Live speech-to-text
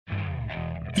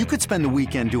You could spend the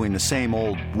weekend doing the same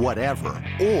old whatever,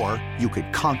 or you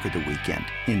could conquer the weekend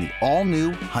in the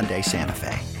all-new Hyundai Santa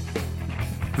Fe.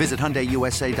 Visit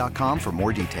HyundaiUSA.com for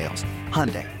more details.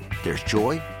 Hyundai, there's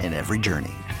joy in every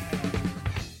journey.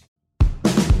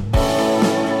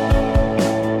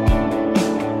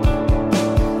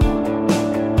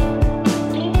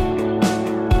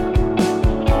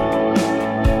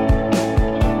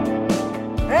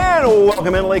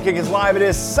 Welcome in, Late Kick is live. It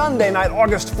is Sunday night,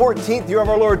 August 14th, year of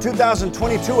our Lord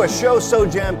 2022, a show so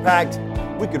jam-packed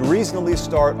we could reasonably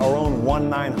start our own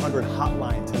 1-900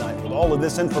 hotline tonight. With all of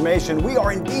this information, we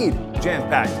are indeed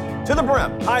jam-packed to the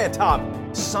brim, high atop,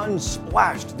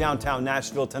 sun-splashed downtown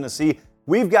Nashville, Tennessee.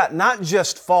 We've got not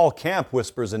just fall camp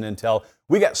whispers and intel,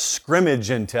 we got scrimmage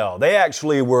intel. They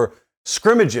actually were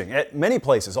scrimmaging at many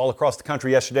places all across the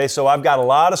country yesterday, so I've got a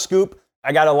lot of scoop.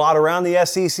 I got a lot around the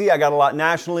SEC. I got a lot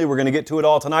nationally. We're going to get to it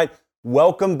all tonight.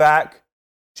 Welcome back,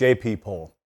 JP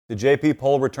Poll. The JP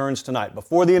Poll returns tonight.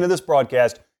 Before the end of this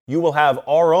broadcast, you will have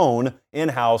our own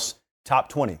in-house top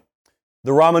 20.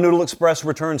 The Ramen Noodle Express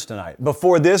returns tonight.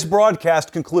 Before this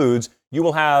broadcast concludes, you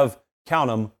will have, count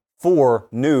them, 4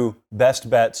 new best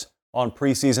bets on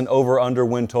preseason over-under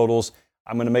win totals.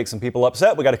 I'm going to make some people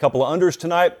upset. We got a couple of unders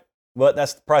tonight, but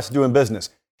that's the price of doing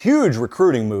business. Huge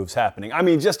recruiting moves happening. I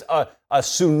mean, just a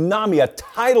tsunami, a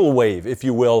tidal wave, if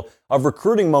you will, of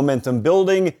recruiting momentum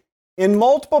building in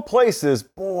multiple places.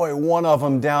 Boy, one of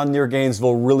them down near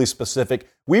Gainesville, really specific.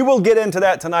 We will get into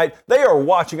that tonight. They are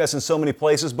watching us in so many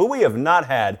places, but we have not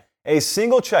had a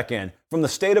single check-in from the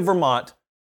state of Vermont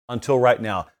until right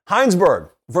now.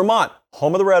 Hinesburg, Vermont,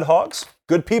 home of the Red Hawks.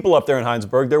 Good people up there in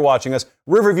Hinesburg. They're watching us.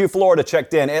 Riverview, Florida,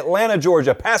 checked in. Atlanta,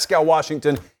 Georgia, Pascal,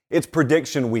 Washington. It's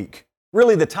prediction week.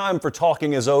 Really, the time for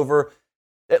talking is over,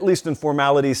 at least in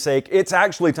formality's sake. It's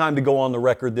actually time to go on the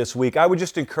record this week. I would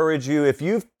just encourage you, if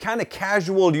you've kind of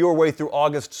casualed your way through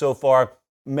August so far,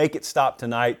 make it stop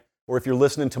tonight. Or if you're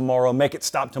listening tomorrow, make it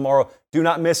stop tomorrow. Do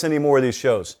not miss any more of these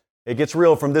shows. It gets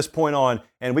real from this point on,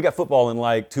 and we got football in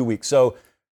like 2 weeks. So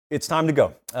it's time to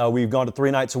go. We've gone to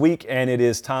 3 nights a week, and it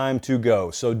is time to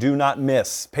go. So do not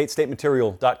miss.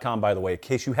 PateStateMaterial.com, by the way, in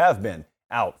case you have been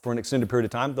out for an extended period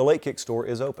of time. The Late Kick store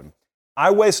is open. I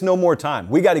waste no more time.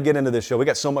 We got to get into this show. We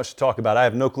got so much to talk about. I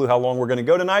have no clue how long we're going to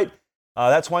go tonight.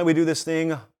 That's why we do this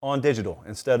thing on digital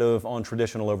instead of on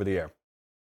traditional over the air.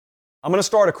 I'm going to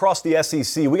start across the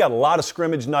SEC. We got a lot of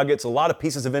scrimmage nuggets, a lot of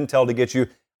pieces of intel to get you.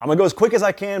 I'm going to go as quick as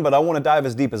I can, but I want to dive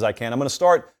as deep as I can. I'm going to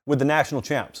start with the national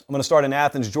champs. I'm going to start in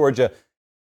Athens, Georgia.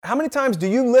 How many times do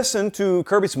you listen to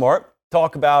Kirby Smart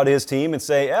talk about his team and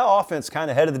say, offense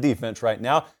kind of ahead of the defense right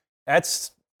now?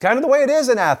 That's kind of the way it is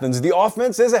in Athens. The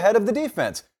offense is ahead of the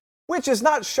defense, which is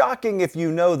not shocking if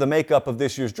you know the makeup of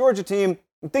this year's Georgia team.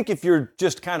 I think if you're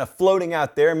just kind of floating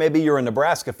out there, maybe you're a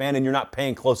Nebraska fan and you're not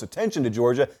paying close attention to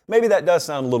Georgia, maybe that does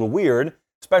sound a little weird,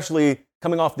 especially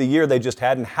coming off the year they just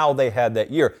had and how they had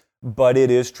that year. But it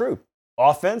is true.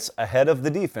 Offense ahead of the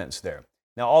defense there.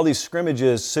 Now, all these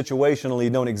scrimmages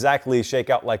situationally don't exactly shake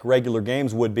out like regular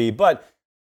games would be, but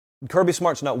Kirby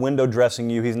Smart's not window dressing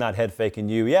you. He's not head faking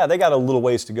you. Yeah, they got a little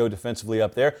ways to go defensively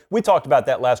up there. We talked about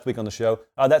that last week on the show.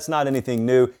 That's not anything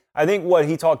new. I think what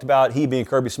he talked about, he being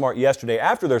Kirby Smart yesterday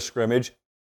after their scrimmage,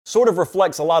 sort of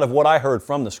reflects a lot of what I heard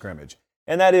from the scrimmage.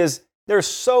 And that is, there's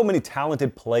so many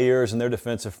talented players in their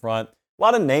defensive front. A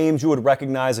lot of names you would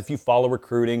recognize if you follow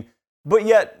recruiting. But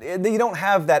yet, you don't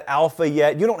have that alpha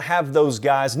yet. You don't have those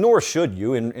guys, nor should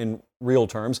you in real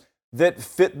terms, that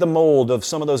fit the mold of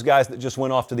some of those guys that just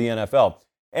went off to the NFL.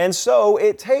 And so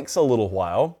it takes a little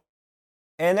while.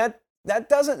 And that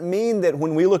doesn't mean that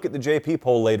when we look at the JP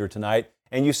poll later tonight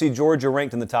and you see Georgia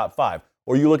ranked in the top 5,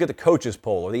 or you look at the coaches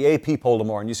poll or the AP poll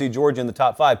tomorrow and you see Georgia in the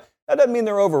top 5, that doesn't mean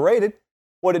they're overrated.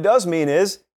 What it does mean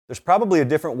is there's probably a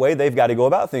different way they've got to go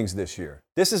about things this year.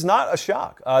 This is not a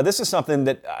shock. This is something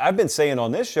that I've been saying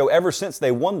on this show ever since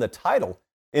they won the title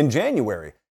in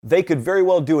January. They could very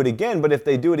well do it again, but if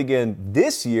they do it again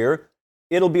this year,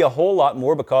 it'll be a whole lot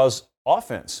more because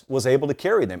offense was able to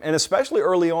carry them. And especially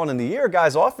early on in the year,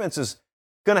 guys, offense is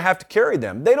going to have to carry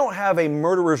them. They don't have a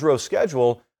murderer's row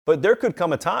schedule, but there could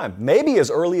come a time, maybe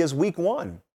as early as week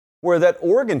 1, where that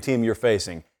Oregon team you're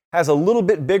facing has a little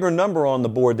bit bigger number on the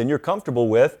board than you're comfortable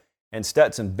with, and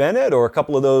Stetson Bennett or a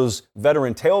couple of those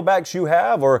veteran tailbacks you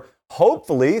have, or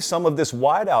hopefully some of this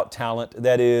wideout talent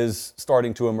that is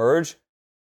starting to emerge,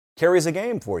 carries a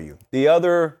game for you. The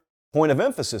other point of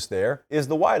emphasis there is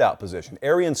the wideout position.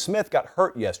 Arian Smith got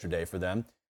hurt yesterday for them,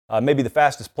 maybe the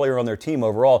fastest player on their team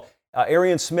overall.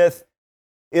 Arian Smith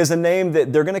is a name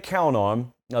that they're going to count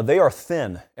on. Now, they are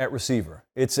thin at receiver.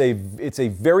 It's a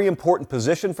very important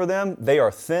position for them. They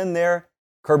are thin there.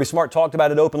 Kirby Smart talked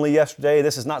about it openly yesterday.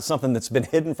 This is not something that's been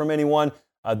hidden from anyone.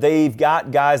 They've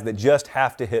got guys that just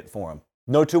have to hit for them.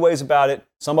 No two ways about it.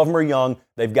 Some of them are young.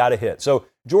 They've got to hit. So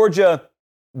Georgia,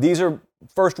 these are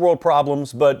first world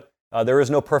problems, but there is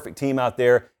no perfect team out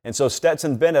there. And so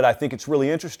Stetson Bennett, I think it's really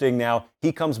interesting now.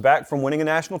 He comes back from winning a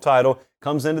national title,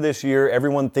 comes into this year.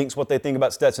 Everyone thinks what they think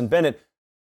about Stetson Bennett.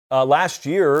 Last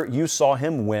year, you saw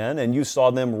him win, and you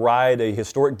saw them ride a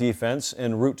historic defense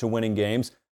en route to winning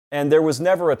games. And there was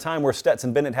never a time where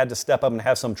Stetson Bennett had to step up and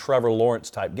have some Trevor Lawrence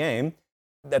type game.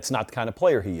 That's not the kind of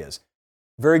player he is.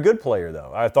 Very good player,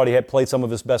 though. I thought he had played some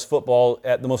of his best football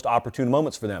at the most opportune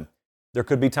moments for them. There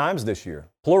could be times this year,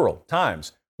 plural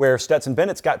times, where Stetson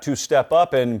Bennett's got to step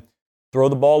up and throw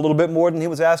the ball a little bit more than he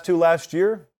was asked to last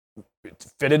year,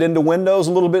 fit it into windows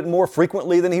a little bit more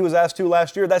frequently than he was asked to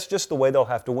last year. That's just the way they'll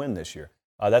have to win this year.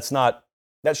 That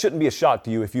shouldn't be a shock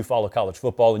to you if you follow college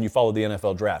football and you follow the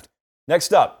NFL draft.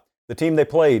 Next up, the team they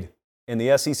played in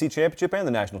the SEC Championship and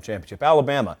the National Championship,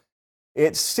 Alabama.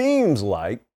 It seems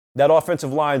like that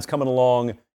offensive line's coming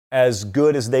along as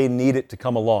good as they need it to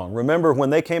come along. Remember, when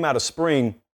they came out of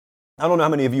spring, I don't know how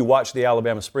many of you watched the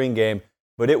Alabama spring game,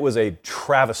 but it was a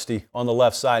travesty on the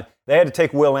left side. They had to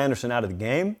take Will Anderson out of the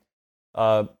game.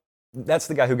 That's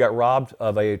the guy who got robbed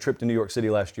of a trip to New York City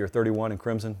last year, 31 in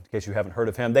Crimson, in case you haven't heard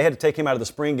of him. They had to take him out of the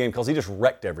spring game because he just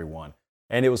wrecked everyone.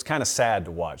 And it was kind of sad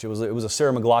to watch. It was a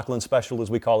Sarah McLachlan special, as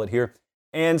we call it here.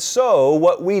 And so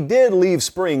what we did leave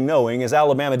spring knowing is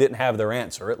Alabama didn't have their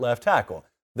answer at left tackle.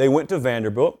 They went to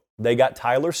Vanderbilt. They got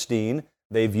Tyler Steen.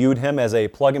 They viewed him as a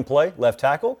plug-and-play left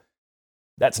tackle.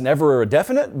 That's never a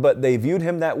definite, but they viewed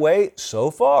him that way.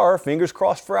 So far, fingers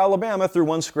crossed for Alabama, through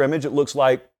one scrimmage, it looks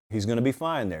like he's going to be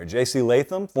fine there. J.C.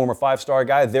 Latham, former five-star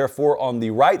guy, therefore on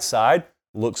the right side,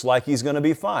 looks like he's going to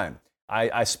be fine.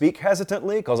 I speak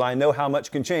hesitantly because I know how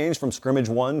much can change from scrimmage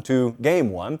one to game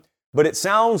one, but it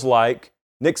sounds like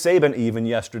Nick Saban even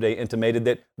yesterday intimated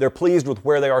that they're pleased with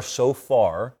where they are so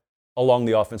far along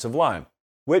the offensive line,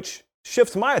 which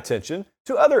shifts my attention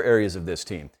to other areas of this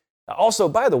team. Also,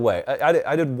 by the way,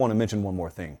 I did want to mention one more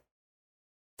thing.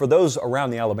 For those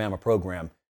around the Alabama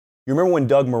program, you remember when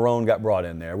Doug Marrone got brought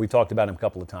in there? We talked about him a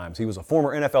couple of times. He was a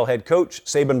former NFL head coach.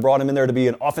 Saban brought him in there to be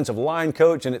an offensive line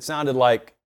coach, and it sounded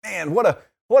like, man, what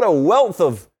a wealth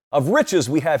of riches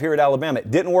we have here at Alabama. It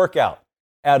didn't work out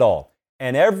at all.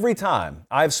 And every time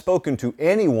I've spoken to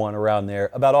anyone around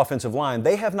there about offensive line,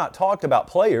 they have not talked about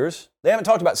players. They haven't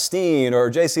talked about Steen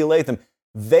or J.C. Latham.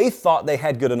 They thought they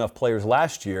had good enough players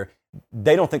last year.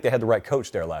 They don't think they had the right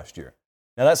coach there last year.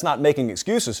 Now, that's not making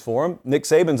excuses for him. Nick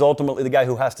Saban's ultimately the guy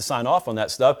who has to sign off on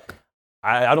that stuff.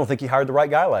 I don't think he hired the right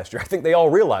guy last year. I think they all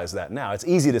realize that now. It's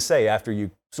easy to say after you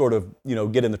sort of,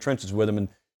 get in the trenches with him and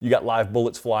you got live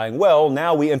bullets flying. Well,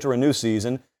 now we enter a new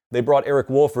season. They brought Eric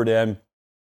Wolford in.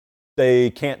 They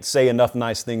can't say enough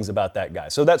nice things about that guy.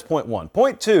 So that's point one.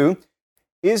 Point two,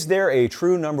 is there a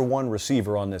true number one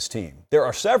receiver on this team? There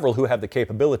are several who have the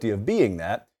capability of being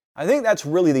that. I think that's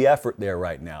really the effort there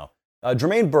right now.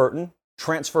 Jermaine Burton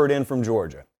transferred in from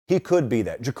Georgia. He could be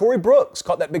that. Ja'Cory Brooks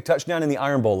caught that big touchdown in the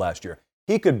Iron Bowl last year.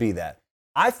 He could be that.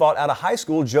 I thought out of high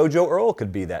school, JoJo Earle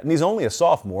could be that. And he's only a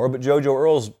sophomore, but JoJo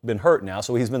Earle's been hurt now,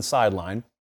 so he's been sidelined.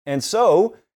 And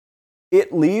so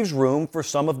it leaves room for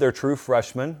some of their true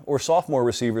freshmen or sophomore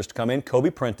receivers to come in. Kobe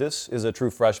Prentice is a true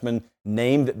freshman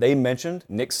name that they mentioned.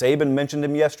 Nick Saban mentioned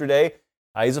him yesterday.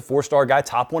 He's a four-star guy,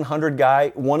 top 100 guy,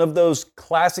 one of those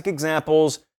classic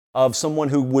examples of someone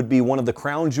who would be one of the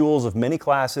crown jewels of many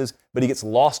classes, but he gets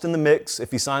lost in the mix if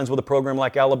he signs with a program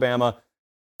like Alabama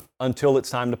until it's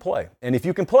time to play. And if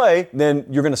you can play, then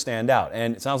you're going to stand out.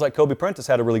 And it sounds like Kobe Prentice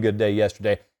had a really good day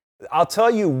yesterday. I'll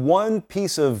tell you one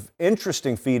piece of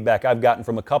interesting feedback I've gotten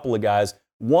from a couple of guys,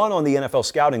 one on the NFL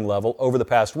scouting level over the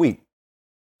past week.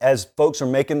 As folks are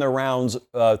making their rounds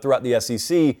throughout the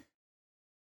SEC,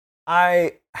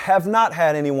 I have not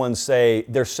had anyone say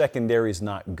their secondary is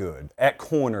not good. At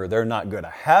corner, they're not good.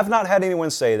 I have not had anyone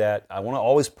say that. I want to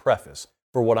always preface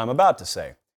for what I'm about to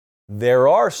say. There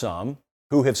are some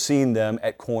who have seen them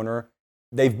at corner.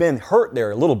 They've been hurt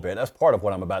there a little bit. That's part of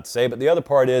what I'm about to say. But the other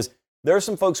part is there are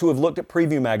some folks who have looked at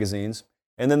preview magazines,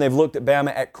 and then they've looked at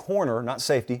Bama at corner, not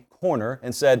safety, corner,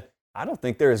 and said, I don't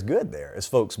think they're as good there as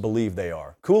folks believe they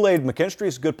are. Kool-Aid McKinstry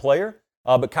is a good player,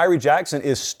 but Kyrie Jackson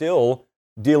is still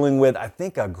dealing with, I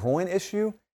think, a groin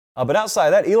issue. But outside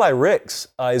of that, Eli Ricks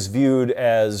is viewed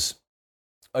as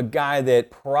a guy that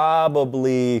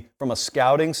probably, from a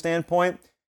scouting standpoint,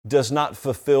 does not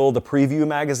fulfill the preview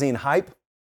magazine hype.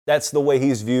 That's the way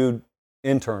he's viewed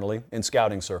internally in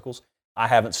scouting circles. I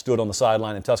haven't stood on the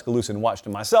sideline in Tuscaloosa and watched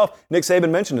him myself. Nick Saban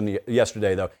mentioned him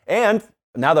yesterday, though. And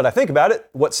Now that I think about it,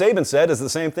 what Saban said is the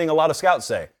same thing a lot of scouts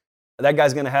say. That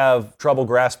guy's going to have trouble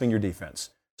grasping your defense.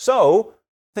 So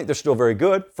I think they're still very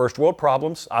good. First world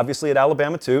problems, obviously at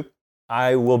Alabama too.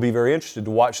 I will be very interested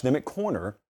to watch them at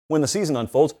corner when the season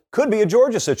unfolds. Could be a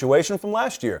Georgia situation from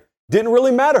last year. Didn't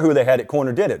really matter who they had at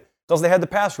corner, did it? Because they had the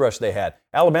pass rush they had.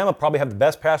 Alabama probably have the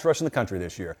best pass rush in the country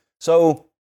this year. So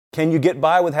can you get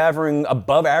by with having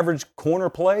above average corner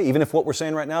play, even if what we're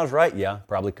saying right now is right? Yeah,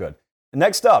 probably could.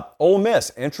 Next up, Ole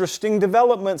Miss. Interesting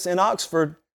developments in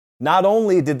Oxford. Not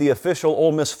only did the official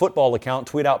Ole Miss football account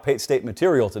tweet out Pate State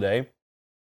material today,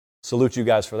 salute you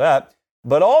guys for that,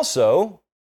 but also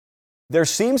there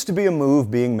seems to be a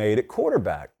move being made at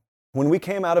quarterback. When we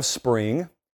came out of spring,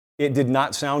 it did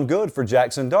not sound good for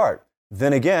Jackson Dart.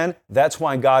 Then again, that's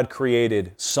why God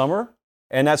created summer,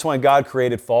 and that's why God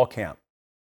created fall camp.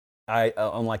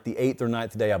 On like the 8th or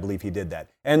 9th day, I believe he did that.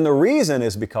 And the reason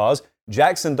is because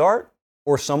Jackson Dart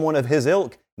or someone of his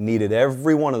ilk needed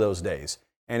every one of those days.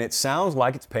 And it sounds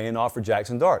like it's paying off for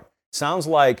Jackson Dart. Sounds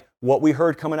like what we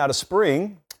heard coming out of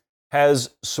spring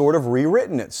has sort of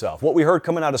rewritten itself. What we heard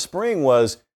coming out of spring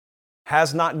was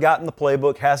has not gotten the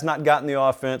playbook, has not gotten the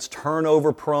offense,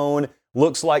 turnover prone,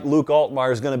 looks like Luke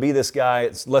Altmaier is going to be this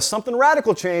guy. Unless something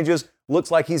radical changes,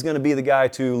 looks like he's going to be the guy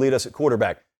to lead us at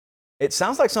quarterback. It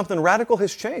sounds like something radical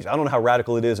has changed. I don't know how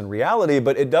radical it is in reality,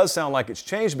 but it does sound like it's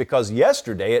changed because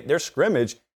yesterday at their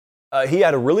scrimmage, he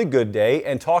had a really good day,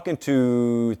 and talking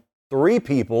to 3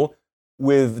 people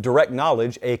with direct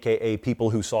knowledge, a.k.a. people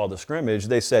who saw the scrimmage,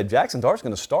 they said Jackson Dart's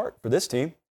going to start for this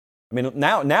team. I mean,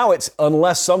 now it's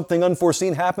unless something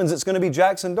unforeseen happens, it's going to be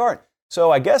Jackson Dart.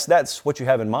 So I guess that's what you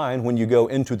have in mind when you go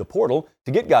into the portal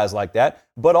to get guys like that.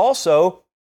 But also,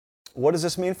 what does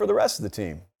this mean for the rest of the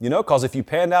team? You know, because if you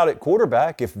panned out at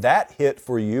quarterback, if that hit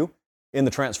for you in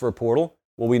the transfer portal,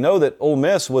 well, we know that Ole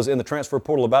Miss was in the transfer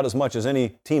portal about as much as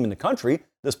any team in the country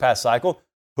this past cycle.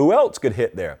 Who else could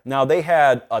hit there? Now, they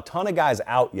had a ton of guys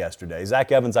out yesterday.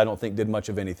 Zach Evans, I don't think, did much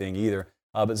of anything either.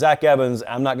 But Zach Evans,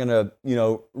 I'm not going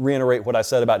to, reiterate what I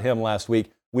said about him last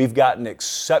week. We've gotten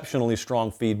exceptionally strong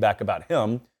feedback about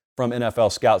him from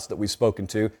NFL scouts that we've spoken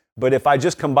to. But if I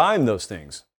just combine those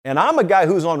things, and I'm a guy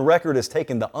who's on record as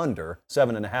taking the under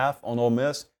 7.5 on Ole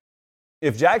Miss,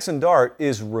 if Jackson Dart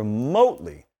is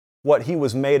remotely what he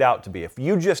was made out to be, if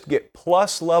you just get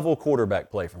plus level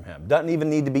quarterback play from him, doesn't even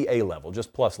need to be A level,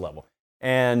 just plus level,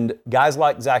 and guys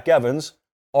like Zach Evans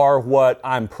are what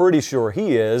I'm pretty sure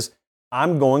he is,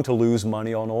 I'm going to lose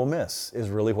money on Ole Miss is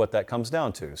really what that comes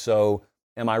down to. So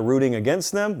am I rooting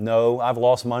against them? No, I've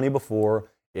lost money before.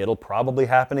 It'll probably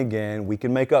happen again. We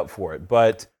can make up for it.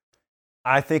 But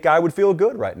I think I would feel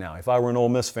good right now if I were an Ole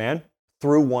Miss fan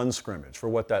through one scrimmage, for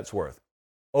what that's worth.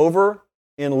 Over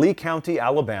in Lee County,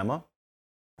 Alabama,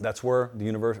 that's where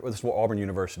that's where Auburn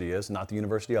University is, not the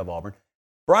University of Auburn.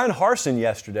 Brian Harsin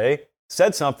yesterday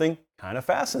said something kind of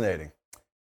fascinating.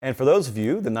 And for those of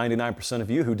you, the 99%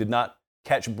 of you who did not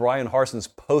catch Brian Harsin's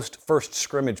post-first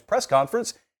scrimmage press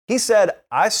conference, he said,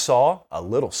 I saw a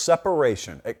little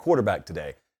separation at quarterback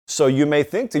today. So you may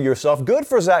think to yourself, good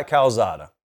for Zach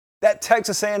Calzada. That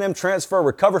Texas A&M transfer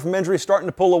recovered from injury starting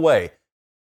to pull away.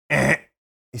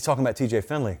 He's talking about TJ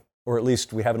Finley, or at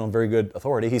least we have it on very good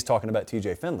authority. He's talking about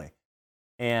TJ Finley.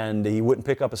 And he wouldn't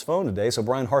pick up his phone today, so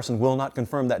Brian Harsin will not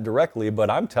confirm that directly, but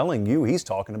I'm telling you, he's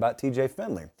talking about TJ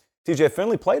Finley. TJ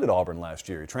Finley played at Auburn last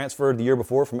year. He transferred the year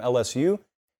before from LSU.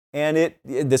 And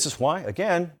this is why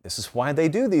they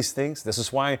do these things. This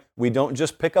is why we don't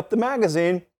just pick up the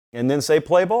magazine and then say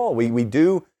play ball. We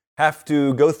do have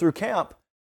to go through camp.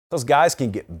 Those guys can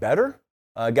get better.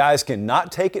 Guys can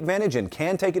not take advantage and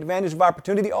can take advantage of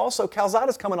opportunity. Also,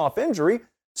 Calzada's coming off injury.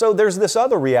 So there's this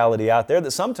other reality out there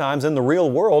that sometimes in the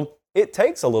real world, it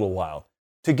takes a little while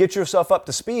to get yourself up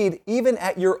to speed, even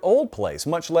at your old place,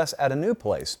 much less at a new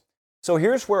place. So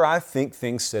here's where I think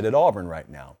things sit at Auburn right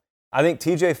now. I think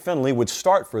TJ Finley would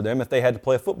start for them if they had to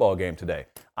play a football game today.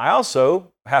 I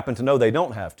also happen to know they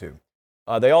don't have to.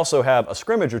 They also have a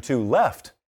scrimmage or two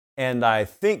left. And I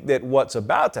think that what's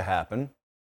about to happen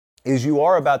is you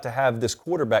are about to have this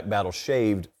quarterback battle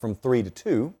shaved from 3 to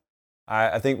 2.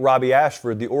 I think Robbie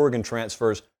Ashford, the Oregon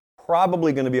transfer, is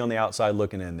probably going to be on the outside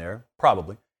looking in there,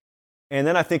 probably. And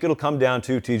then I think it'll come down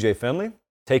to TJ Finley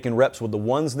taking reps with the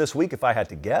ones this week, if I had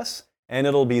to guess. And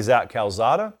it'll be Zach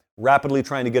Calzada rapidly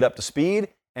trying to get up to speed.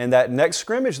 And that next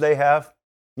scrimmage they have,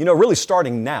 really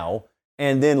starting now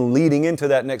and then leading into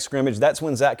that next scrimmage, that's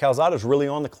when Zach Calzada is really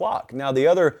on the clock. Now, the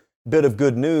other bit of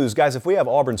good news, guys, if we have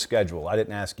Auburn's schedule, I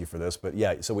didn't ask you for this, but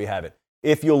yeah, so we have it.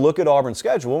 If you'll look at Auburn's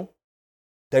schedule,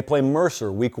 they play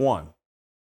Mercer week 1.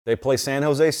 They play San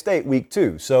Jose State week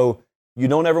 2. So You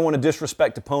don't ever want to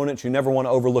disrespect opponents. You never want to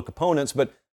overlook opponents.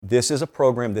 But this is a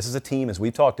program, this is a team, as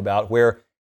we talked about, where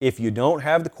if you don't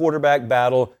have the quarterback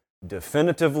battle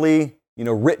definitively,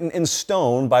 written in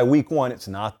stone by week 1, it's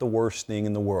not the worst thing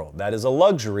in the world. That is a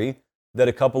luxury that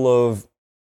a couple of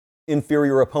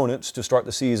inferior opponents to start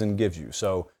the season gives you.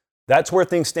 So that's where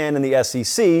things stand in the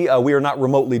SEC. We are not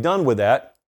remotely done with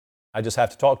that. I just have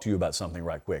to talk to you about something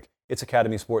right quick. It's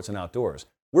Academy Sports and Outdoors.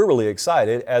 We're really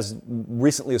excited. As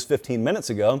recently as 15 minutes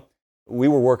ago, we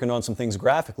were working on some things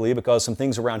graphically because some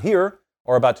things around here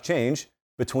are about to change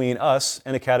between us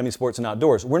and Academy Sports and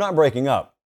Outdoors. We're not breaking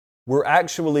up. We're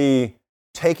actually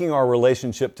taking our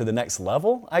relationship to the next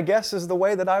level, I guess is the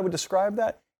way that I would describe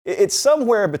that. It's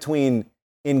somewhere between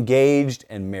engaged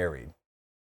and married,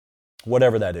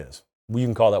 whatever that is. You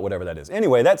can call that whatever that is.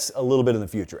 Anyway, that's a little bit in the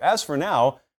future. As for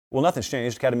now, well, nothing's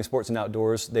changed. Academy Sports and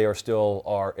Outdoors, they are still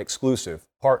our exclusive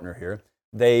partner here.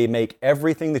 They make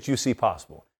everything that you see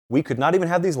possible. We could not even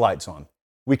have these lights on.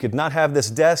 We could not have this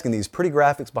desk and these pretty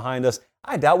graphics behind us.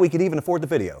 I doubt we could even afford the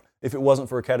video if it wasn't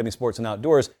for Academy Sports and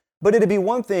Outdoors. But it'd be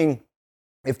one thing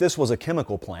if this was a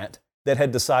chemical plant that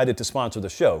had decided to sponsor the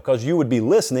show, because you would be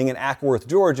listening in Ackworth,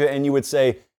 Georgia, and you would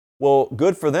say, well,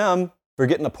 good for them for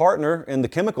getting a partner in the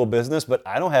chemical business, but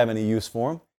I don't have any use for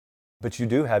them. But you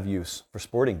do have use for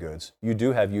sporting goods. You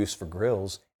do have use for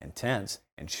grills and tents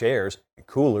and chairs and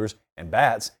coolers and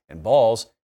bats and balls.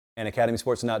 And Academy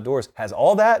Sports and Outdoors has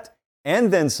all that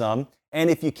and then some. And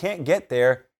if you can't get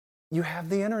there, you have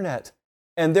the internet.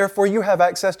 And therefore, you have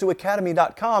access to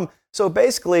academy.com. So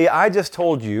basically, I just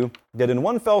told you that in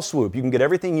one fell swoop, you can get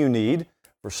everything you need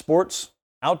for sports,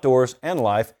 outdoors, and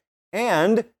life.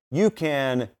 And you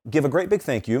can give a great big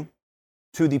thank you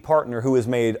to the partner who has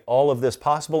made all of this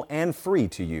possible and free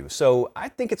to you. So I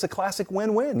think it's a classic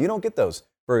win-win. You don't get those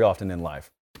very often in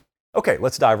life. Okay,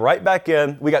 let's dive right back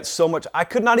in. We got so much. I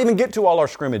could not even get to all our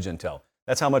scrimmage intel.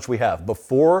 That's how much we have.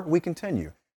 Before we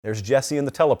continue, there's Jesse in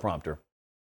the teleprompter.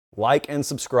 Like and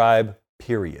subscribe,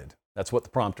 period. That's what the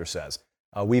prompter says.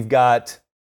 We got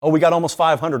almost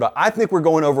 500. I think we're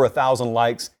going over 1,000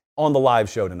 likes on the live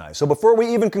show tonight. So before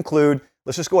we even conclude,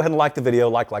 let's just go ahead and like the video,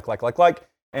 like,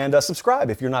 and subscribe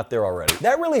if you're not there already.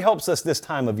 That really helps us this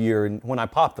time of year, and when I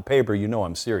pop the paper, you know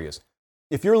I'm serious.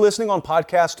 If you're listening on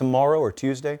podcast tomorrow or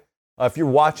Tuesday, if you're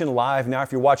watching live now,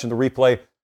 if you're watching the replay,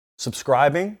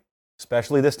 subscribing,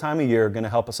 especially this time of year, going to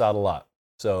help us out a lot.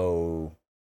 So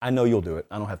I know you'll do it.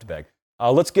 I don't have to beg.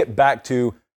 Let's get back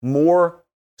to more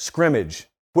scrimmage,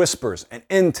 whispers, and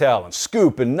intel, and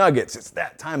scoop, and nuggets. It's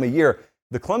that time of year.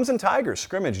 The Clemson Tigers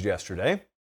scrimmaged yesterday.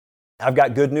 I've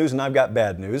got good news and I've got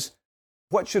bad news.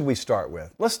 What should we start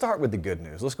with? Let's start with the good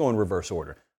news. Let's go in reverse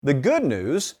order. The good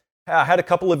news, I had a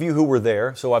couple of you who were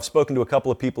there, so I've spoken to a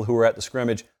couple of people who were at the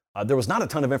scrimmage. There was not a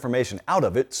ton of information out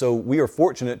of it, so we are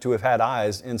fortunate to have had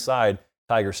eyes inside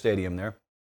Tiger Stadium there.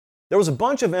 There was a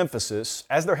bunch of emphasis,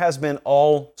 as there has been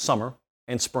all summer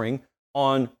and spring,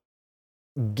 on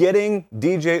getting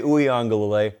DJ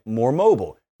Uiagalelei more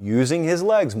mobile, using his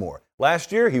legs more.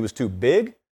 Last year, he was too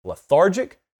big,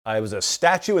 lethargic. He was a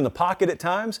statue in the pocket at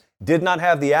times, did not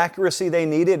have the accuracy they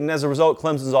needed, and as a result,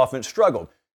 Clemson's offense struggled.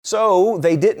 So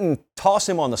they didn't toss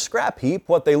him on the scrap heap.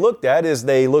 What they looked at is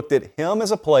they looked at him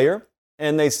as a player,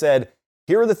 and they said,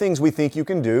 here are the things we think you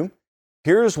can do.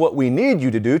 Here's what we need you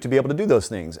to do to be able to do those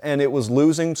things. And it was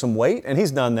losing some weight, and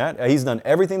he's done that. He's done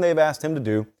everything they've asked him to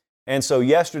do. And so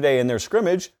yesterday in their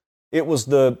scrimmage, it was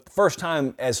the first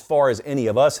time, as far as any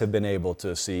of us have been able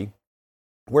to see,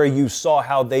 where you saw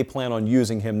how they plan on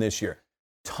using him this year.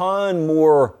 Ton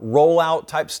more rollout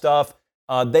type stuff.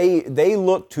 They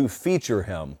look to feature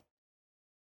him,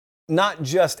 not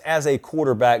just as a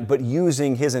quarterback, but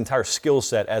using his entire skill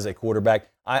set as a quarterback.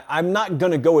 I'm not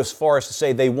going to go as far as to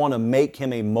say they want to make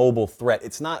him a mobile threat.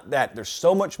 It's not that. There's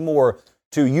so much more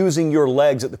to using your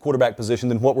legs at the quarterback position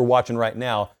than what we're watching right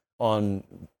now on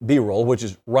B-roll, which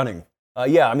is running.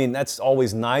 That's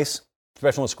always nice,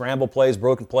 especially on scramble plays,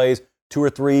 broken plays, 2 or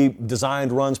 3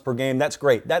 designed runs per game. That's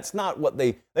great. That's not what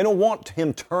they don't want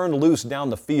him turned loose down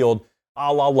the field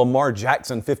a la Lamar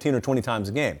Jackson 15 or 20 times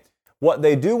a game. What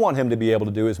they do want him to be able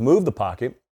to do is move the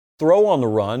pocket, throw on the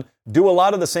run, do a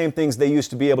lot of the same things they used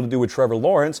to be able to do with Trevor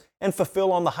Lawrence, and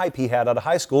fulfill on the hype he had out of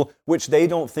high school, which they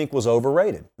don't think was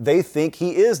overrated. They think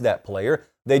he is that player.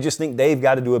 They just think they've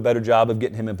got to do a better job of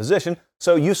getting him in position.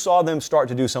 So you saw them start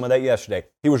to do some of that yesterday.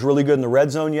 He was really good in the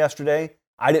red zone yesterday.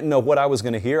 I didn't know what I was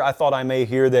going to hear. I thought I may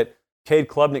hear that Cade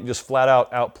Klubnik just flat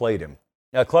out outplayed him.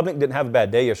 Now, Klubnik didn't have a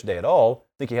bad day yesterday at all.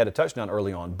 I think he had a touchdown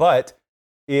early on, but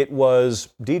it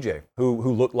was DJ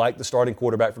who looked like the starting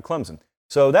quarterback for Clemson.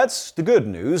 So that's the good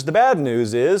news. The bad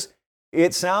news is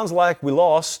It sounds like we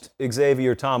lost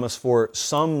Xavier Thomas for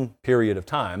some period of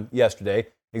time yesterday.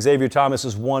 Xavier Thomas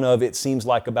is one of, it seems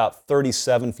like, about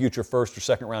 37 future first or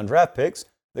second round draft picks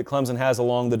that Clemson has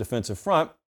along the defensive front.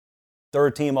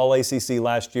 Third team All-ACC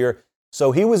last year.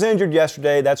 So he was injured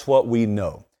yesterday. That's what we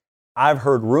know. I've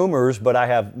heard rumors, but I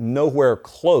have nowhere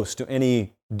close to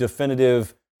any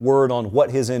definitive word on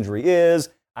what his injury is.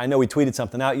 I know he tweeted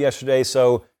something out yesterday,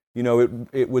 so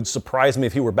it would surprise me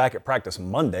if he were back at practice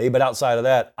Monday. But outside of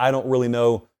that, I don't really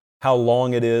know how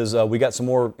long it is. We got some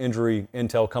more injury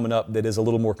intel coming up that is a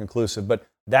little more conclusive. But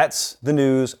that's the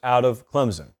news out of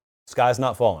Clemson. Sky's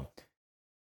not falling.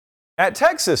 At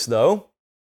Texas, though,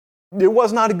 it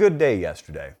was not a good day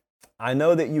yesterday. I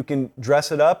know that you can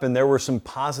dress it up, and there were some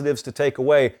positives to take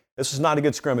away. This was not a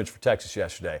good scrimmage for Texas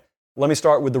yesterday. Let me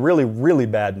start with the really, really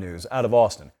bad news out of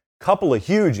Austin. Couple of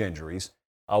huge injuries.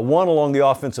 One along the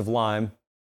offensive line.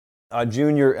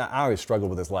 Junior, I always struggle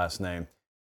with his last name.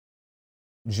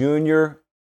 Junior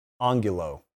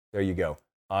Angulo. There you go.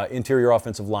 Interior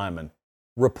offensive lineman.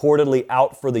 Reportedly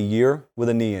out for the year with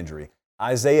a knee injury.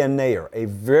 Isaiah Nair, a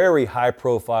very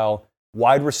high-profile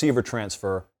wide receiver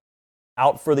transfer,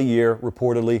 out for the year,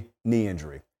 reportedly knee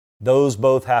injury. Those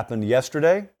both happened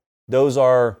yesterday. Those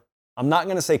are, I'm not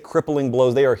going to say crippling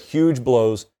blows. They are huge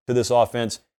blows to this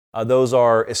offense. Those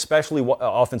are, especially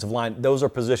offensive line, those are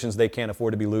positions they can't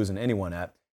afford to be losing anyone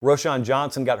at. Roschon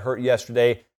Johnson got hurt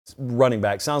yesterday, running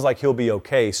back. Sounds like he'll be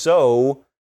okay. So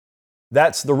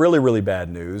that's the really, really bad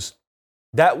news.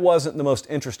 That wasn't the most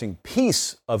interesting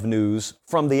piece of news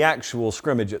from the actual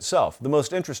scrimmage itself. The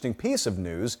most interesting piece of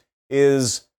news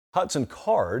is Hudson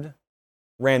Card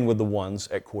ran with the ones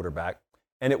at quarterback,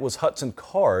 and it was Hudson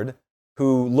Card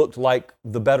who looked like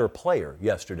the better player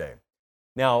yesterday.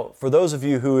 Now, for those of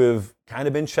you who have kind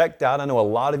of been checked out, I know a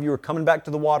lot of you are coming back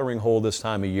to the watering hole this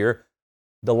time of year.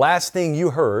 The last thing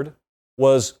you heard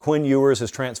was Quinn Ewers has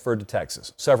transferred to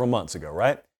Texas several months ago,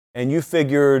 right? And you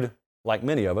figured, like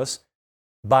many of us,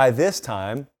 by this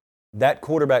time, that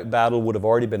quarterback battle would have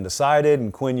already been decided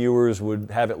and Quinn Ewers would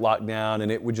have it locked down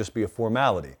and it would just be a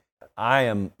formality. I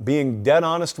am being dead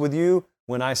honest with you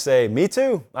when I say, me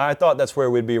too. I thought that's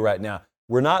where we'd be right now.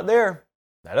 We're not there.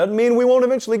 That doesn't mean we won't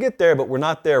eventually get there, but we're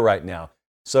not there right now.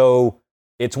 So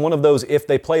it's one of those if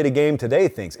they played a game today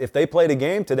things. If they played a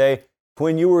game today,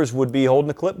 Quinn Ewers would be holding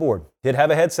a clipboard. He'd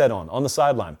have a headset on the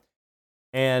sideline.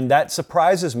 And that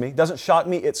surprises me. Doesn't shock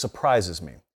me, it surprises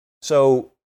me.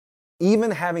 So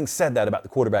even having said that about the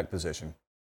quarterback position,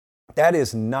 that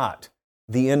is not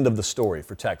the end of the story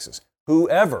for Texas.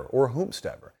 Whoever or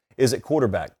whomstever is at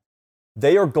quarterback,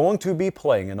 they are going to be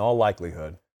playing, in all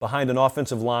likelihood, behind an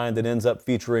offensive line that ends up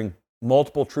featuring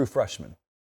multiple true freshmen.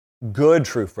 Good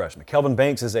true freshmen. Kelvin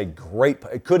Banks is it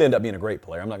could end up being a great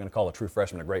player. I'm not going to call a true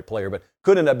freshman a great player, but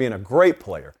could end up being a great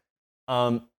player.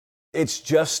 It's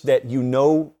just that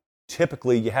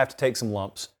typically you have to take some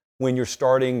lumps when you're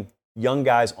starting young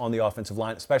guys on the offensive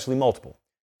line, especially multiple.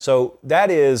 So that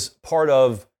is part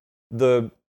of the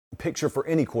picture for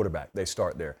any quarterback. They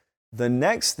start there. The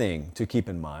next thing to keep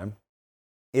in mind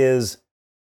is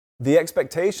the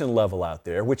expectation level out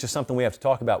there, which is something we have to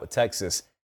talk about with Texas.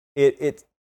 It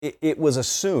was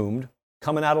assumed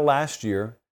coming out of last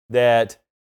year that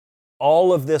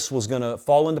all of this was going to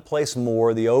fall into place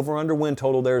more. The over-under win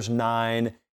total there's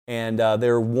 9. And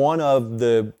they're one of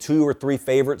the 2 or 3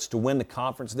 favorites to win the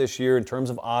conference this year in terms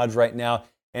of odds right now.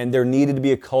 And there needed to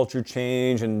be a culture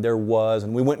change, and there was.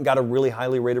 And we went and got a really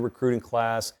highly rated recruiting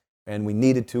class, and we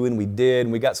needed to, and we did.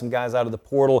 And we got some guys out of the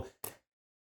portal.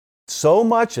 So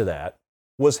much of that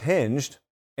was hinged,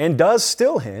 and does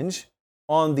still hinge,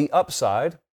 on the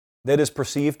upside that is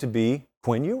perceived to be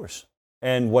Quinn Ewers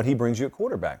and what he brings you at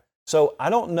quarterback. So I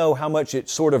don't know how much it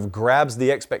sort of grabs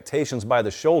the expectations by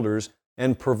the shoulders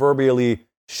and proverbially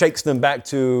shakes them back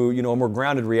to, a more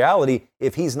grounded reality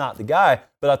if he's not the guy.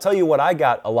 But I'll tell you what I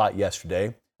got a lot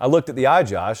yesterday. I looked at the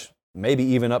iJosh, maybe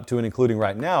even up to and including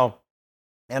right now,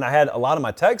 and I had a lot of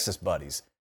my Texas buddies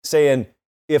saying,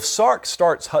 if Sark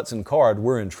starts Hudson Card,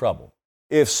 we're in trouble.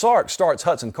 If Sark starts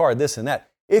Hudson Card, this and that.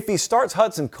 If he starts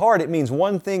Hudson Card, it means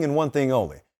one thing and one thing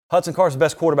only. Hudson Card's the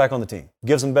best quarterback on the team.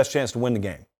 Gives him the best chance to win the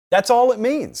game. That's all it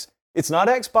means. It's not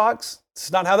Xbox.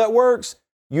 It's not how that works.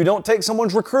 You don't take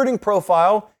someone's recruiting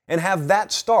profile and have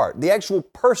that start. The actual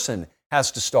person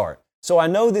has to start. So I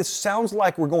know this sounds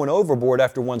like we're going overboard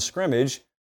after one scrimmage.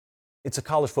 It's a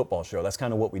college football show. That's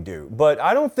kind of what we do. But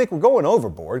I don't think we're going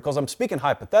overboard because I'm speaking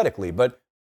hypothetically. But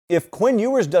if Quinn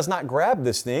Ewers does not grab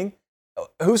this thing,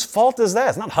 whose fault is that?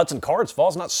 It's not Hudson Card's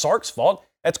fault. It's not Sark's fault.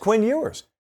 That's Quinn Ewers.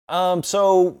 I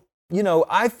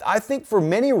think for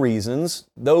many reasons,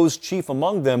 those chief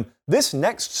among them, This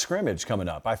next scrimmage coming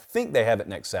up, I think they have it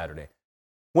next Saturday.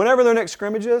 Whenever their next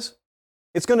scrimmage is,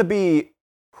 it's going to be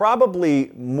probably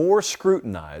more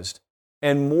scrutinized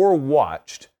and more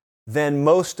watched than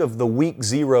most of the week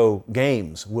 0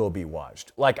 games will be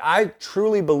watched. Like, I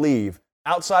truly believe,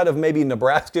 outside of maybe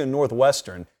Nebraska and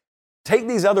Northwestern, take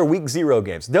these other week 0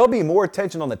 games. There'll be more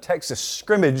attention on the Texas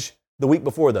scrimmage the week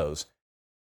before those.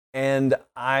 And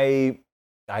I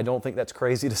don't think that's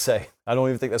crazy to say. I don't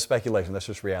even think that's speculation. That's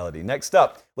just reality. Next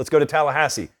up, let's go to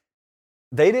Tallahassee.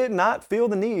 They did not feel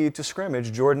the need to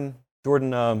scrimmage Jordan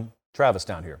Travis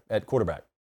down here at quarterback.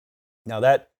 Now,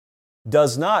 that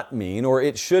does not mean, or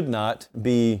it should not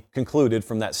be concluded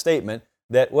from that statement,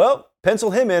 that, well,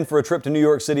 pencil him in for a trip to New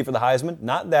York City for the Heisman.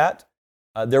 Not that.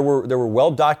 There were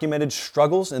well-documented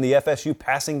struggles in the FSU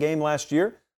passing game last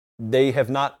year. They have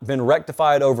not been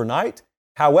rectified overnight.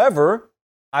 However,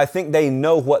 I think they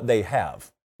know what they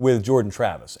have with Jordan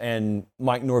Travis. And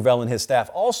Mike Norvell and his staff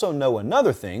also know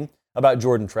another thing about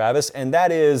Jordan Travis, and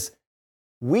that is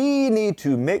we need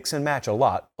to mix and match a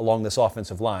lot along this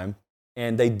offensive line.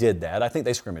 And they did that. I think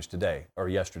they scrimmaged today or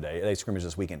yesterday. They scrimmaged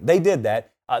this weekend. They did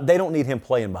that. They don't need him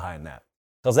playing behind that,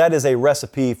 because that is a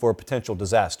recipe for potential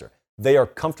disaster. They are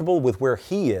comfortable with where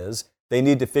he is. They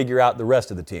need to figure out the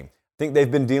rest of the team. I think they've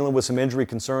been dealing with some injury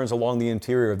concerns along the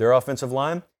interior of their offensive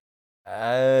line.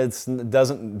 It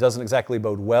doesn't exactly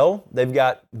bode well. They've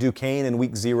got Duquesne in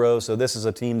week 0, so this is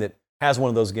a team that has one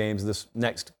of those games this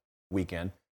next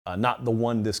weekend. Not the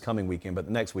one this coming weekend, but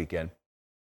the next weekend.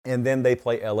 And then they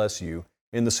play LSU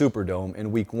in the Superdome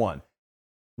in week 1.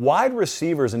 Wide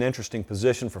receiver is an interesting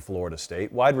position for Florida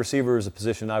State. Wide receiver is a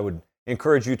position I would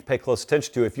encourage you to pay close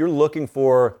attention to if you're looking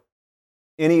for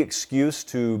any excuse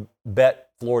to bet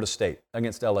Florida State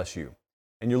against LSU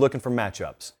and you're looking for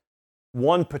matchups.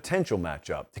 One potential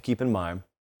matchup to keep in mind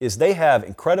is they have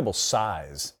incredible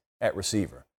size at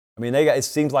receiver. I mean, it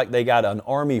seems like they got an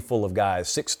army full of guys,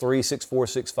 6'3", 6'4",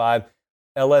 6'5".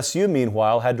 LSU,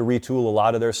 meanwhile, had to retool a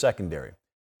lot of their secondary.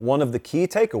 One of the key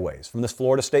takeaways from this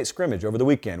Florida State scrimmage over the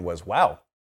weekend was, wow,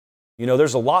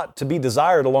 there's a lot to be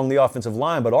desired along the offensive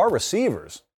line, but our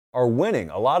receivers are winning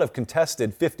a lot of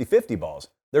contested 50-50 balls.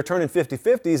 They're turning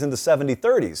 50-50s into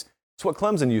 70-30s. It's what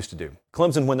Clemson used to do.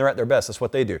 Clemson, when they're at their best, that's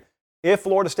what they do. If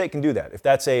Florida State can do that, if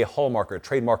that's a hallmark or a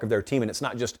trademark of their team and it's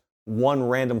not just one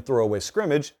random throwaway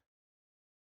scrimmage,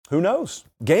 who knows?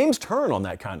 Games turn on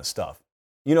that kind of stuff.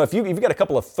 If you've got a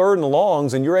couple of 3rd and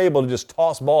longs and you're able to just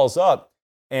toss balls up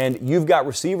and you've got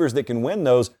receivers that can win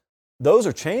those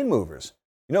are chain movers.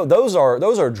 Those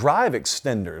are drive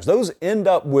extenders. Those end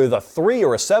up with a 3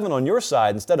 or a 7 on your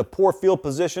side instead of poor field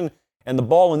position and the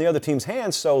ball in the other team's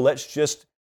hands. So let's just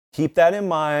keep that in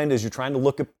mind as you're trying to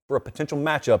look for a potential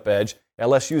matchup edge.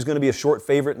 LSU is going to be a short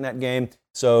favorite in that game,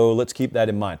 so let's keep that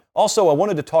in mind. Also, I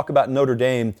wanted to talk about Notre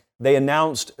Dame. They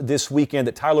announced this weekend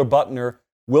that Tyler Buchner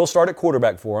will start at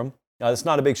quarterback for him. Now, that's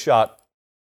not a big shot,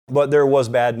 but there was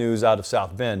bad news out of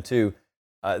South Bend, too.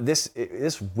 This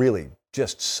really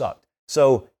just sucked.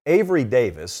 So Avery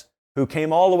Davis, who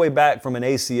came all the way back from an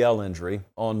ACL injury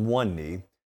on one knee,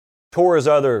 tore his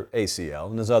other ACL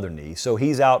and his other knee, so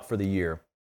he's out for the year.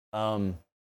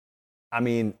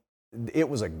 It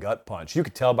was a gut punch. You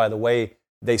could tell by the way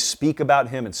they speak about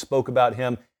him and spoke about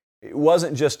him. It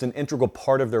wasn't just an integral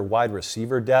part of their wide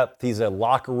receiver depth. He's a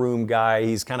locker room guy.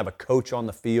 He's kind of a coach on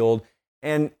the field.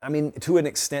 And, to an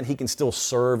extent, he can still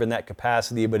serve in that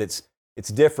capacity, but it's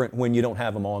different when you don't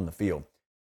have him on the field.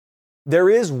 There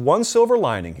is one silver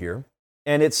lining here,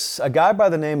 and it's a guy by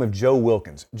the name of Joe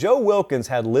Wilkins. Joe Wilkins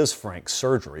had Lisfranc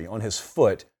surgery on his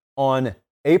foot on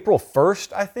April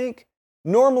 1st, I think.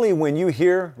 Normally, when you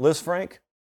hear Lisfranc,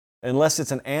 unless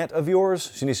it's an aunt of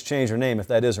yours, she needs to change her name if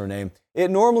that is her name,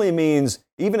 it normally means,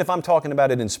 even if I'm talking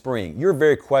about it in spring, you're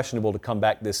very questionable to come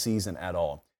back this season at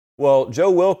all. Well,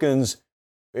 Joe Wilkins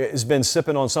has been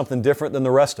sipping on something different than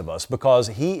the rest of us because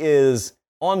he is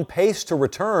on pace to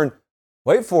return,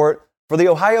 wait for it, for the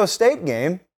Ohio State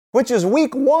game, which is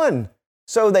week 1.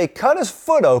 So they cut his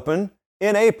foot open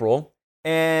in April,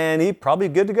 and he's probably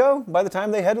good to go by the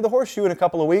time they head to the Horseshoe in a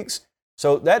couple of weeks.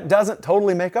 So that doesn't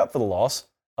totally make up for the loss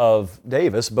of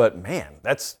Davis, but man,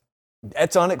 that's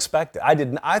unexpected.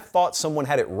 I thought someone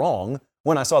had it wrong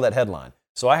when I saw that headline.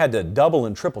 So I had to double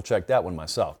and triple check that one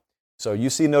myself. So you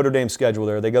see Notre Dame's schedule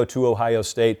there. They go to Ohio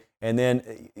State, and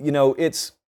then,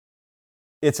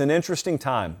 it's an interesting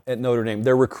time at Notre Dame.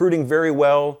 They're recruiting very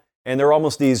well, and they're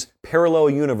almost these parallel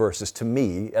universes to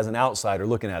me as an outsider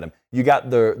looking at them. You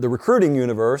got the recruiting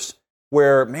universe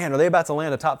where, man, are they about to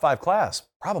land a top 5 class?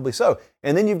 Probably so.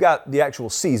 And then you've got the actual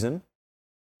season,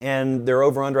 and they're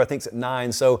over under, I think, it's at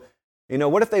 9. So,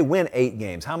 What if they win 8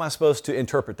 games? How am I supposed to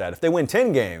interpret that? If they win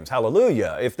 10 games,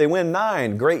 hallelujah. If they win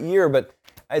 9, great year. But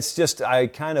it's just, I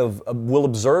kind of will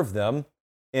observe them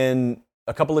in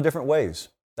a couple of different ways.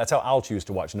 That's how I'll choose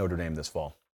to watch Notre Dame this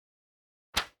fall.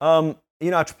 I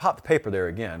popped the paper there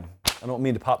again. I don't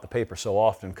mean to pop the paper so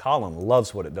often. Colin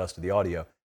loves what it does to the audio.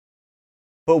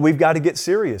 But we've got to get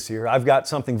serious here. I've got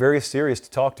something very serious to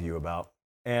talk to you about.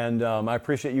 And I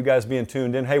appreciate you guys being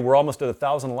tuned in. Hey, we're almost at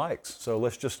 1,000 likes. So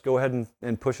let's just go ahead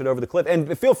and push it over the cliff.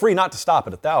 And feel free not to stop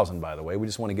at 1,000, by the way. We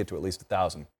just want to get to at least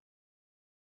 1,000.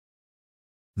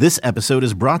 This episode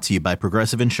is brought to you by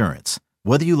Progressive Insurance.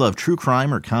 Whether you love true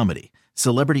crime or comedy,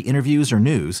 celebrity interviews or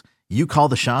news, you call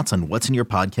the shots on what's in your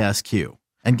podcast queue.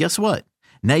 And guess what?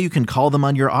 Now you can call them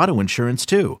on your auto insurance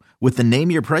too with the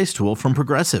Name Your Price tool from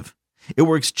Progressive. It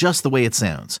works just the way it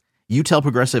sounds. You tell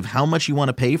Progressive how much you want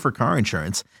to pay for car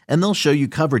insurance, and they'll show you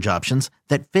coverage options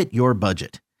that fit your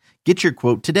budget. Get your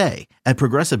quote today at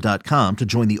Progressive.com to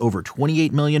join the over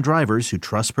 28 million drivers who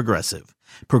trust Progressive.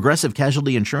 Progressive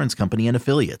Casualty Insurance Company and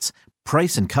Affiliates.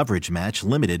 Price and coverage match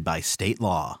limited by state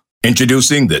law.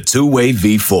 Introducing the Two-Way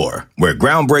V4, where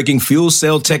groundbreaking fuel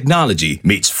cell technology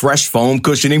meets fresh foam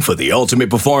cushioning for the ultimate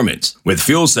performance. With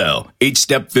fuel cell, each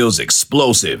step feels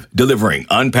explosive, delivering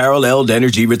unparalleled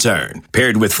energy return.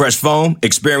 Paired with fresh foam,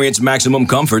 experience maximum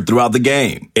comfort throughout the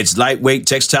game. Its lightweight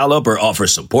textile upper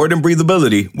offers support and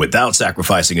breathability without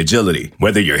sacrificing agility.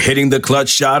 Whether you're hitting the clutch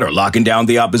shot or locking down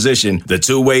the opposition, the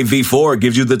Two-Way V4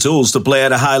 gives you the tools to play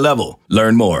at a high level.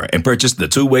 Learn more and purchase the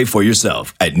Two-Way for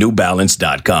yourself at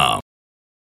NewBalance.com.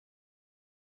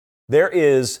 There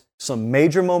is some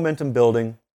major momentum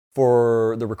building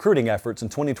for the recruiting efforts in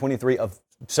 2023 of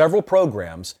several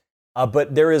programs,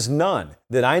 but there is none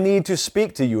that I need to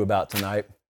speak to you about tonight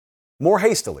more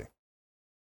hastily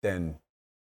than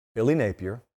Billy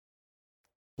Napier,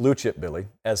 Blue Chip Billy,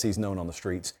 as he's known on the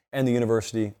streets, and the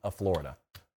University of Florida.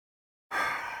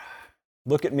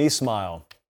 Look at me smile.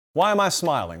 Why am I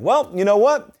smiling? Well, you know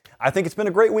what? I think it's been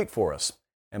a great week for us.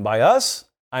 And by us,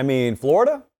 I mean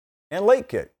Florida and Lake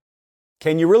Kick.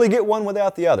 Can you really get one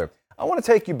without the other? I want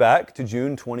to take you back to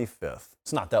June 25th.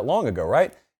 It's not that long ago,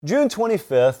 right? June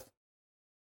 25th,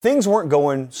 things weren't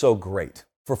going so great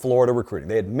for Florida recruiting.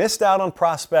 They had missed out on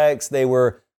prospects. They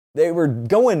were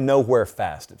going nowhere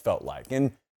fast, it felt like.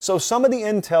 And so some of the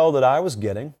intel that I was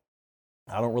getting,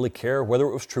 I don't really care whether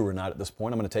it was true or not at this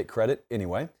point. I'm going to take credit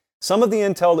anyway. Some of the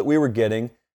intel that we were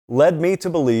getting led me to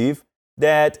believe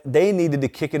that they needed to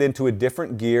kick it into a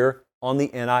different gear on the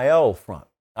NIL front.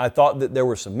 I thought that there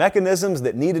were some mechanisms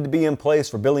that needed to be in place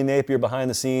for Billy Napier behind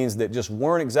the scenes that just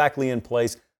weren't exactly in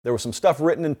place. There was some stuff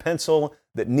written in pencil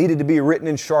that needed to be written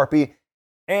in Sharpie.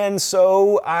 And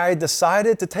so I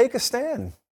decided to take a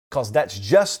stand because that's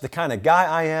just the kind of guy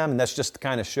I am and that's just the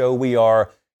kind of show we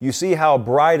are. You see how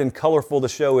bright and colorful the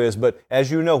show is, but as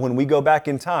you know, when we go back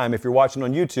in time, if you're watching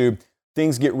on YouTube,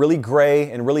 things get really gray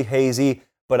and really hazy,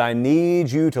 but I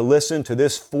need you to listen to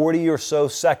this 40 or so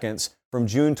seconds from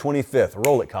June 25th.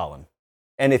 Roll it, Colin.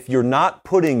 And if you're not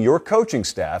putting your coaching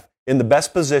staff in the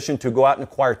best position to go out and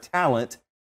acquire talent,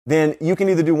 then you can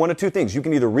either do one of two things. You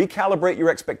can either recalibrate your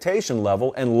expectation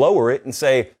level and lower it and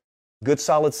say, good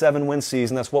solid 7-win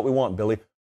season, that's what we want, Billy.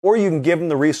 Or you can give him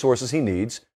the resources he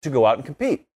needs to go out and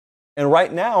compete. And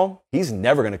right now, he's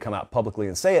never going to come out publicly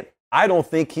and say it. I don't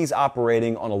think he's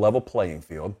operating on a level playing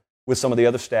field with some of the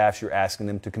other staffs you're asking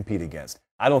him to compete against.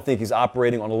 I don't think he's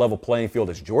operating on a level playing field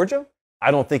as Georgia.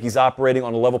 I don't think he's operating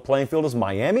on a level playing field as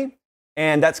Miami,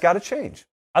 and that's got to change.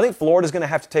 I think Florida's going to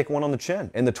have to take one on the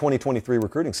chin in the 2023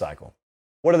 recruiting cycle.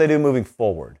 What do they do moving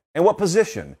forward? And what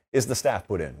position is the staff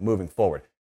put in moving forward?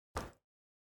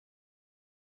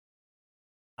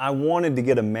 I wanted to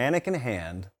get a mannequin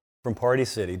hand from Party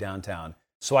City downtown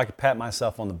so I could pat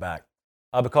myself on the back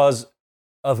because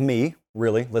of me,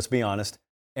 really, let's be honest,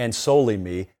 and solely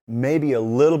me, maybe a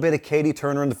little bit of Katie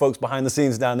Turner and the folks behind the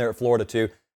scenes down there at Florida too.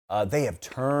 They have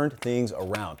turned things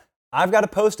around. I've got a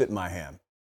Post-it in my hand,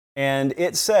 and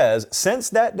it says, since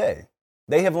that day,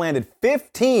 they have landed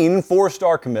 15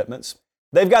 four-star commitments.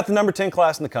 They've got the number 10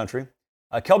 class in the country.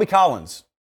 Kelby Collins,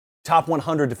 top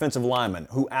 100 defensive lineman,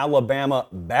 who Alabama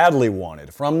badly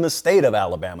wanted, from the state of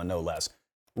Alabama, no less,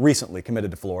 recently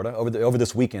committed to Florida, over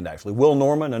this weekend, actually. Will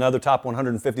Norman, another top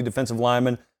 150 defensive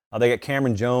lineman. They got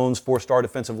Cameron Jones, 4-star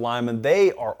defensive lineman.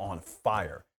 They are on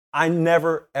fire. I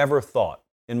never, ever thought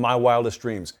in my wildest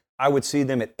dreams I would see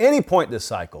them at any point this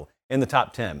cycle in the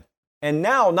top 10. And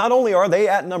now, not only are they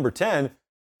at number 10,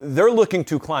 they're looking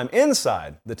to climb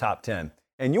inside the top 10.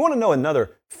 And you want to know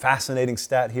another fascinating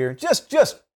stat here?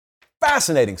 Just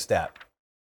fascinating stat.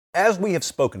 As we have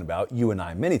spoken about, you and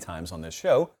I, many times on this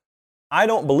show, I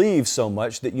don't believe so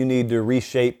much that you need to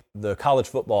reshape the college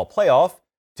football playoff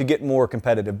to get more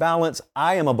competitive balance.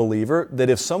 I am a believer that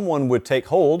if someone would take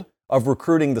hold of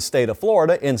recruiting the state of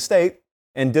Florida in-state,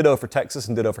 and ditto for Texas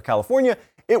and ditto for California,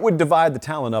 it would divide the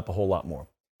talent up a whole lot more.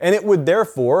 And it would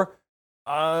therefore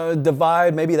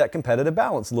divide maybe that competitive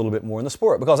balance a little bit more in the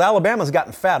sport, because Alabama's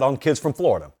gotten fat on kids from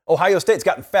Florida. Ohio State's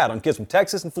gotten fat on kids from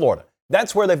Texas and Florida.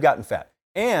 That's where they've gotten fat.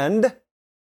 And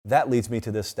that leads me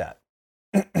to this stat.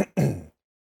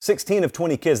 16 of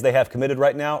 20 kids they have committed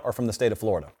right now are from the state of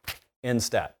Florida. End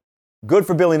stat. Good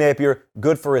for Billy Napier,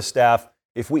 good for his staff.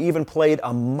 If we even played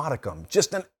a modicum,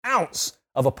 just an ounce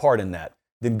of a part in that,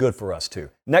 then good for us too.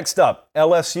 Next up,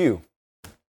 LSU.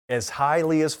 As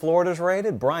highly as Florida's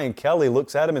rated, Brian Kelly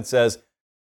looks at him and says,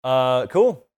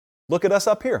 cool, look at us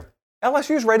up here.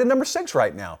 LSU's rated number 6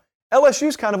 right now.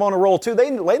 LSU's kind of on a roll too. They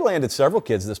landed several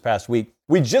kids this past week.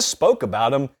 We just spoke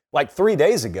about them like 3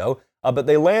 days ago, but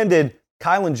they landed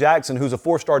Kylan Jackson, who's a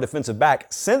 4-star defensive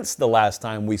back, since the last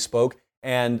time we spoke.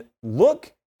 And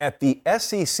look at the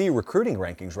SEC recruiting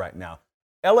rankings right now.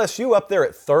 LSU up there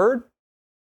at 3rd.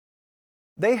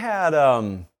 They had,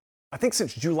 I think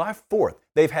since July 4th,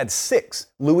 they've had 6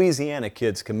 Louisiana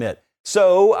kids commit.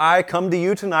 So I come to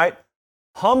you tonight,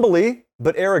 humbly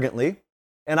but arrogantly,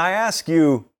 and I ask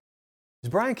you, is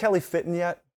Brian Kelly fitting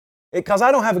yet? Because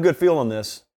I don't have a good feel on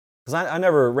this, because I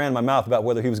never ran my mouth about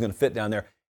whether he was going to fit down there.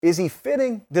 Is he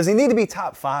fitting? Does he need to be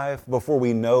top 5 before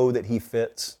we know that he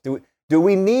fits? Do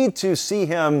we need to see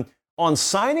him on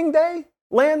signing day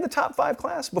land the top 5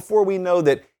 class before we know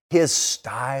that his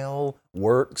style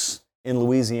works in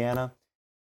Louisiana?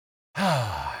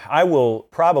 I will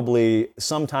probably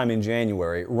sometime in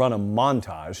January run a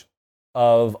montage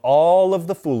of all of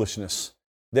the foolishness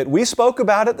that we spoke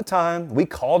about at the time. We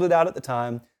called it out at the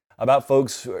time about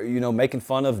folks, making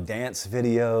fun of dance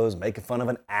videos, making fun of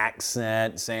an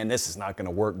accent, saying this is not going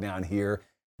to work down here.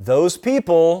 Those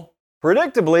people,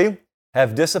 predictably,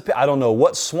 have disappeared. I don't know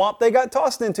what swamp they got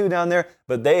tossed into down there,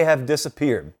 but they have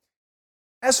disappeared.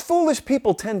 As foolish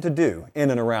people tend to do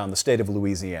in and around the state of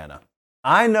Louisiana.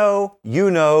 I know,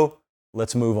 you know,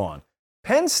 let's move on.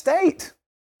 Penn State,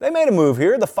 they made a move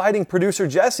here. The Fighting Producer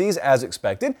Jessies, as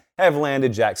expected, have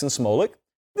landed Jackson Smolik.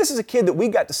 This is a kid that we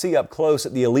got to see up close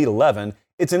at the Elite 11.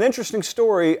 It's an interesting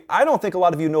story. I don't think a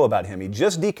lot of you know about him. He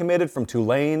just decommitted from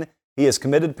Tulane. He is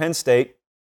committed to Penn State,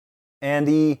 and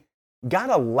he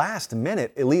got a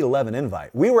last-minute Elite 11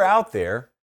 invite. We were out there,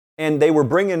 and they were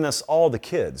bringing us all the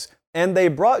kids. And they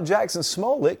brought Jackson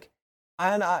Smolik,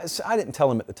 and I didn't tell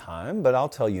him at the time, but I'll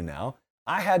tell you now.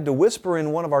 I had to whisper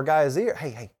in one of our guys' ear,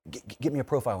 hey, get me a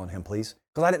profile on him, please,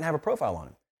 because I didn't have a profile on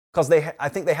him. Because I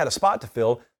think they had a spot to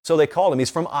fill, so they called him. He's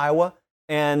from Iowa,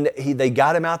 and they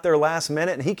got him out there last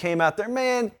minute, and he came out there.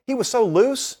 Man, he was so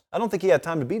loose, I don't think he had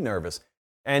time to be nervous.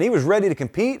 And he was ready to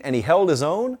compete, and he held his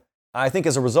own. I think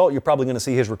as a result, you're probably going to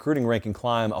see his recruiting ranking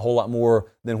climb a whole lot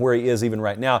more than where he is even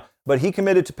right now. But he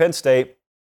committed to Penn State.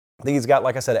 I think he's got,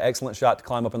 like I said, an excellent shot to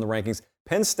climb up in the rankings.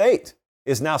 Penn State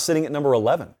is now sitting at number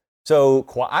 11. So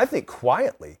I think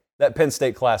quietly that Penn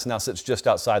State class now sits just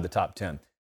outside the top 10.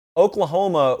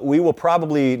 Oklahoma, we will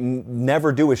probably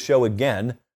never do a show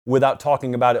again without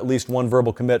talking about at least one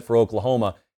verbal commit for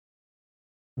Oklahoma.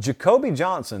 Jacoby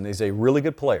Johnson is a really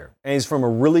good player, and he's from a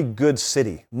really good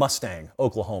city, Mustang,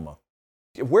 Oklahoma.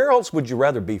 Where else would you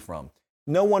rather be from?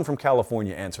 No one from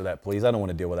California answer that, please. I don't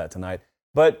want to deal with that tonight.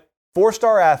 But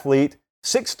 4-star athlete,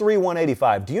 6'3",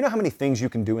 185. Do you know how many things you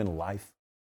can do in life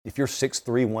if you're 6'3",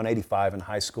 185 in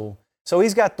high school? So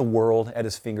he's got the world at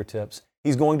his fingertips.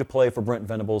 He's going to play for Brent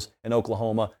Venables in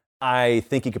Oklahoma. I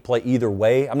think he could play either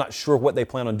way. I'm not sure what they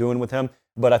plan on doing with him,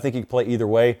 but I think he could play either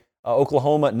way.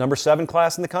 Oklahoma, number 7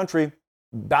 class in the country,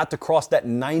 about to cross that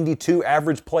 92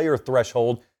 average player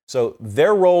threshold. So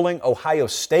they're rolling. Ohio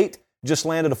State just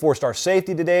landed a 4-star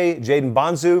safety today. Jaden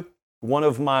Bonzu, one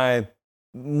of my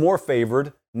more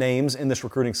favored names in this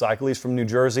recruiting cycle. He's from New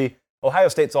Jersey. Ohio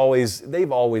State's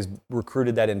they've always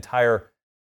recruited that entire,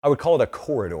 I would call it a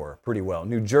corridor pretty well.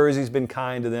 New Jersey's been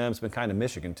kind to them. It's been kind to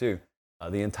Michigan too.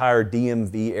 The entire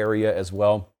DMV area as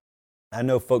well. I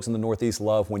know folks in the Northeast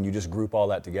love when you just group all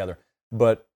that together,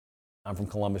 but I'm from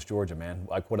Columbus, Georgia, man.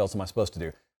 Like, what else am I supposed to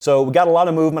do? So we got a lot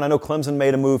of movement. I know Clemson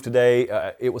made a move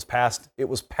today. It was past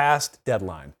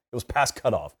deadline. It was past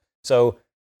cutoff. So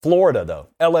Florida, though,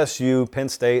 LSU, Penn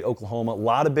State, Oklahoma, a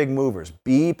lot of big movers.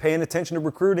 Be paying attention to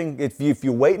recruiting. If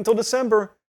you wait until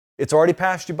December, it's already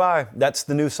passed you by. That's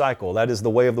the new cycle. That is the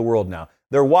way of the world now.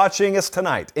 They're watching us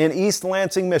tonight in East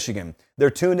Lansing, Michigan. They're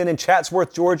tuned in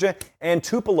Chatsworth, Georgia, and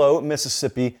Tupelo,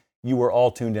 Mississippi. You were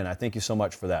all tuned in. I thank you so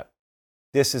much for that.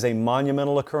 This is a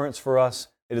monumental occurrence for us.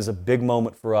 It is a big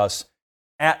moment for us.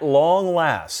 At long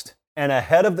last, and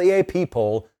ahead of the AP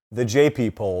poll, the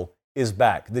JP poll is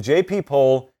back. The JP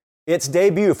poll, its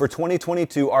debut for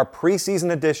 2022, our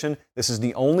preseason edition. This is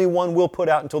the only one we'll put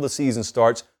out until the season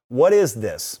starts. What is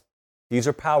this? These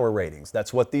are power ratings.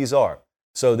 That's what these are.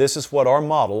 So this is what our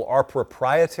model, our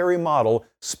proprietary model,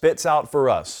 spits out for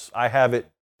us. I have it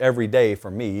every day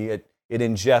for me. It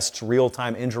ingests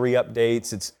real-time injury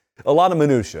updates. It's a lot of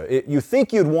minutia. You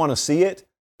think you'd want to see it.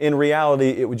 In reality,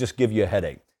 it would just give you a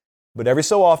headache. But every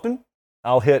so often,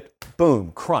 I'll hit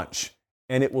boom, crunch,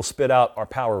 and it will spit out our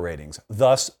power ratings.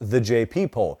 Thus, the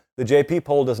JP poll. The JP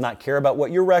poll does not care about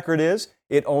what your record is.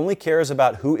 It only cares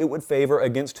about who it would favor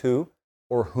against who,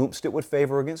 or whomst it would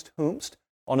favor against whomst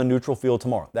on a neutral field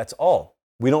tomorrow. That's all.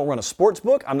 We don't run a sports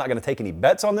book. I'm not going to take any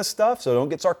bets on this stuff, so don't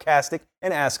get sarcastic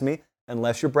and ask me,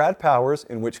 unless you're Brad Powers,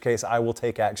 in which case I will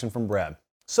take action from Brad.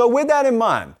 So with that in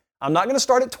mind, I'm not going to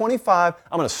start at 25.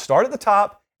 I'm going to start at the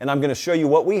top, and I'm going to show you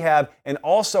what we have. And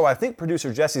also, I think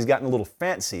producer Jesse's gotten a little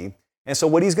fancy. And so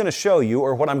what he's going to show you,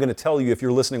 or what I'm going to tell you if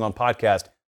you're listening on podcast,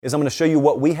 is I'm going to show you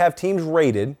what we have teams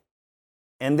rated.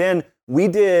 And then we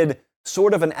did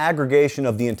sort of an aggregation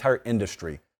of the entire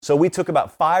industry. So we took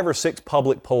about 5 or 6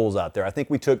 public polls out there. I think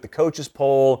we took the coaches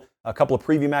poll, a couple of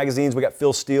preview magazines. We got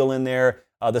Phil Steele in there,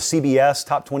 the CBS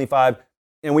top 25.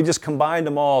 And we just combined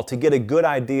them all to get a good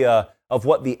idea of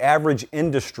what the average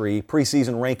industry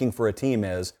preseason ranking for a team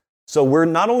is. So we're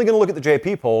not only going to look at the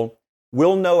JP poll,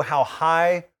 we'll know how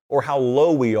high or how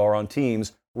low we are on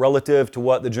teams relative to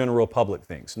what the general public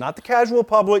thinks. Not the casual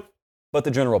public, but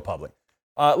the general public.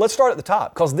 Let's start at the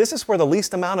top, because this is where the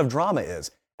least amount of drama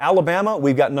is. Alabama,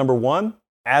 we've got number 1,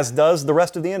 as does the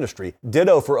rest of the industry.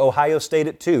 Ditto for Ohio State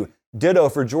at 2. Ditto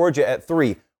for Georgia at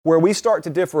 3. Where we start to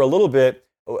differ a little bit,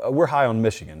 we're high on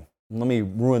Michigan. Let me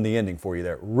ruin the ending for you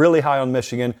there. Really high on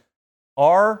Michigan.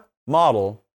 Our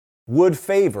model would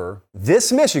favor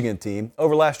this Michigan team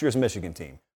over last year's Michigan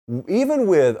team. Even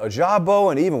with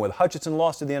Ajabo and even with Hutchinson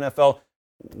lost to the NFL,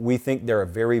 we think they're a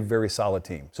very, very solid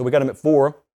team. So we got them at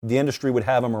 4. The industry would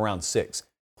have them around 6.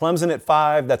 Clemson at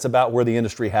 5. That's about where the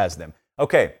industry has them.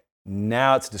 Okay,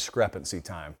 now it's discrepancy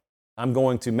time. I'm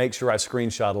going to make sure I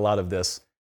screenshot a lot of this.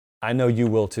 I know you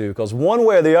will too, because one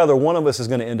way or the other, one of us is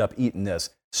going to end up eating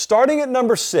this. Starting at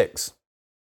number 6,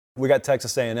 we got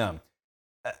Texas A&M.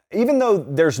 Even though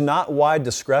there's not wide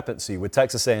discrepancy with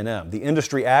Texas A&M, the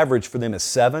industry average for them is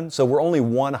 7, so we're only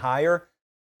 1 higher.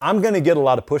 I'm going to get a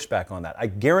lot of pushback on that. I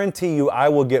guarantee you I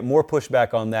will get more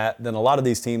pushback on that than a lot of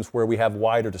these teams where we have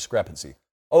wider discrepancy.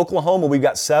 Oklahoma, we've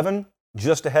got 7,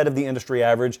 just ahead of the industry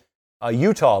average.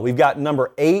 Utah, we've got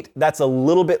number 8. That's a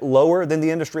little bit lower than the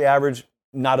industry average.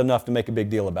 Not enough to make a big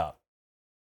deal about.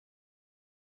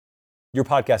 Your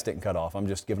podcast didn't cut off. I'm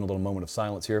just giving a little moment of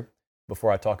silence here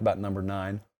before I talk about number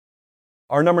 9.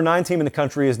 Our number 9 team in the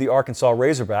country is the Arkansas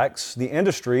Razorbacks. The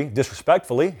industry,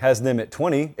 disrespectfully, has them at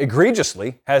 20,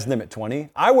 egregiously has them at 20.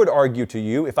 I would argue to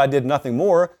you, if I did nothing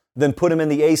more than put them in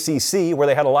the ACC, where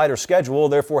they had a lighter schedule,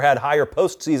 therefore had higher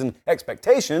postseason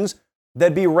expectations,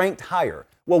 they'd be ranked higher.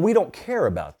 Well, we don't care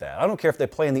about that. I don't care if they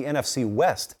play in the NFC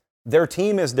West. Their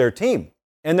team is their team,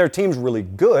 and their team's really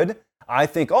good. I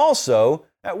think also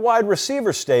that wide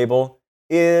receiver stable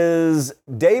is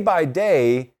day by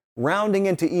day rounding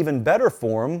into even better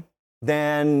form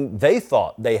than they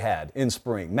thought they had in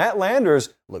spring. Matt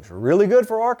Landers looks really good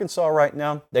for Arkansas right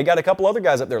now. They got a couple other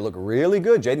guys up there look really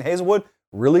good. Jaden Hazelwood,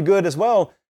 really good as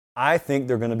well. I think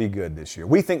they're going to be good this year.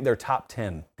 We think they're top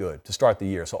 10 good to start the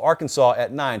year. So Arkansas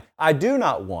at 9. I do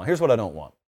not want, here's what I don't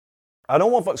want. I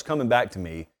don't want folks coming back to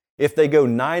me if they go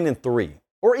 9-3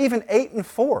 or even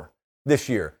 8-4 this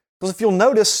year. Because if you'll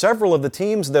notice, several of the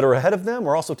teams that are ahead of them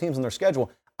are also teams on their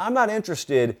schedule. I'm not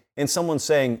interested in someone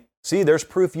saying, see, there's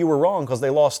proof you were wrong because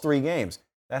they lost 3 games.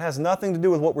 That has nothing to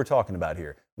do with what we're talking about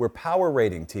here. We're power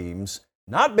rating teams,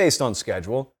 not based on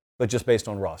schedule, but just based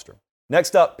on roster.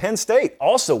 Next up, Penn State.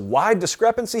 Also, wide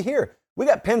discrepancy here. We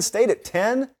got Penn State at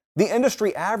 10. The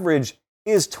industry average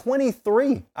is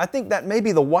 23. I think that may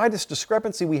be the widest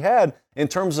discrepancy we had in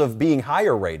terms of being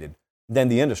higher rated than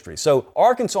the industry. So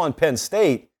Arkansas and Penn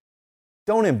State,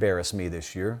 don't embarrass me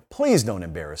this year. Please don't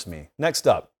embarrass me. Next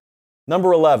up,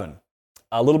 number 11,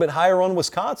 a little bit higher on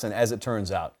Wisconsin, as it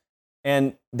turns out.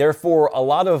 And therefore, a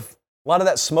lot of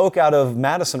that smoke out of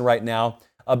Madison right now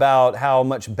about how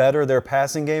much better their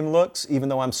passing game looks, even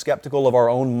though I'm skeptical of our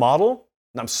own model,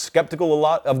 and I'm skeptical a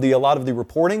lot of the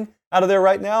reporting out of there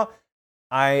right now.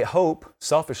 I hope,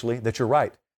 selfishly, that you're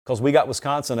right, because we got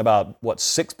Wisconsin about,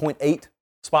 6.8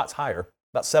 spots higher,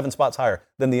 about 7 spots higher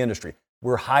than the industry.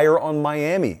 We're higher on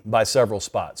Miami by several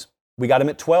spots. We got them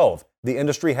at 12. The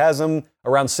industry has them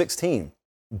around 16.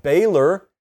 Baylor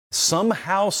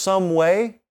somehow, some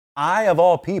way, I, of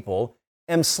all people,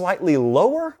 am slightly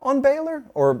lower on Baylor,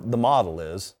 or the model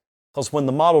is, because when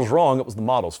the model's wrong, it was the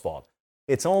model's fault.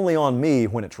 It's only on me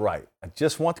when it's right. I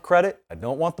just want the credit. I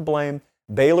don't want the blame.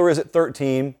 Baylor is at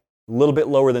 13, a little bit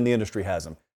lower than the industry has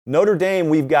them. Notre Dame,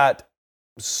 we've got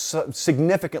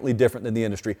significantly different than the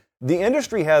industry. The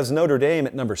industry has Notre Dame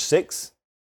at number 6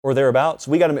 or thereabouts.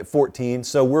 We got them at 14,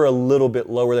 so we're a little bit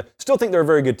lower there. Still think they're a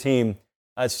very good team.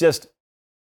 It's just,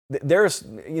 there's,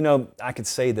 I could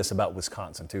say this about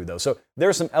Wisconsin too, though. So there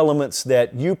are some elements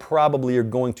that you probably are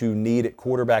going to need at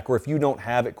quarterback, or if you don't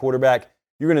have at quarterback,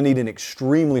 you're going to need an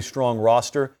extremely strong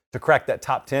roster to crack that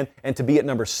top 10 and to be at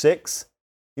number 6.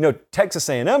 Texas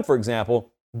A&M, for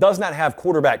example, does not have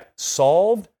quarterback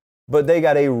solved, but they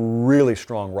got a really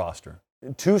strong roster.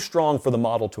 Too strong for the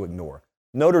model to ignore.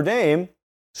 Notre Dame,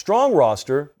 strong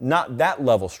roster, not that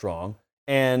level strong,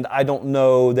 and I don't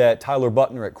know that Tyler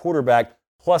Buchner at quarterback,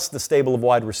 plus the stable of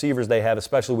wide receivers they have,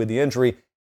 especially with the injury,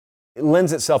 it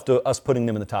lends itself to us putting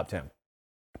them in the top 10.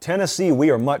 Tennessee,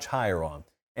 we are much higher on.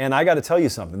 And I got to tell you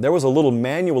something. There was a little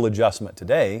manual adjustment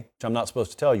today, which I'm not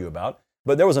supposed to tell you about,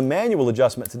 but there was a manual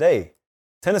adjustment today.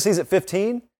 Tennessee's at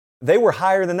 15. They were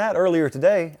higher than that earlier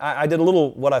today. I did a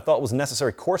little what I thought was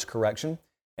necessary course correction.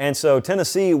 And so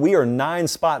Tennessee, we are 9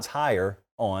 spots higher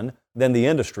on than the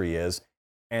industry is.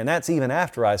 And that's even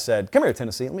after I said, come here,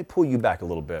 Tennessee, let me pull you back a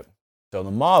little bit. So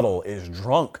the model is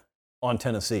drunk on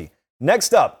Tennessee.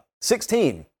 Next up,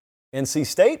 16, NC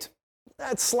State.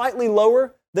 That's slightly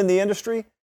lower than the industry.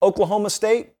 Oklahoma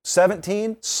State,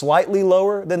 17, slightly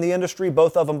lower than the industry,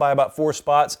 both of them by about 4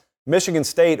 spots. Michigan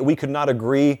State, we could not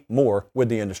agree more with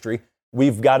the industry.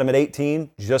 We've got them at 18,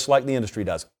 just like the industry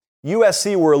does.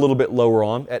 USC, we're a little bit lower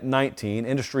on at 19.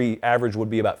 Industry average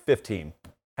would be about 15.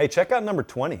 Hey, check out number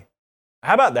 20.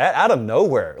 How about that? Out of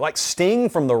nowhere, like sting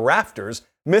from the rafters,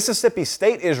 Mississippi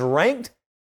State is rated,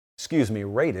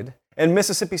 and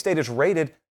Mississippi State is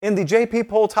rated in the JP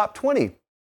Poll Top 20,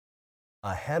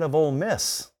 ahead of Ole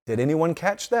Miss. Did anyone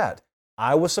catch that?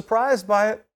 I was surprised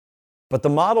by it, but the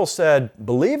model said,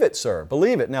 believe it, sir,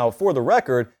 believe it. Now, for the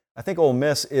record, I think Ole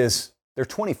Miss they're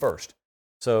 21st.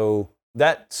 So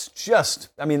that's just,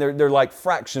 they're like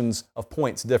fractions of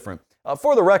points different.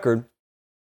 For the record,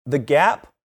 the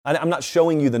gap, I'm not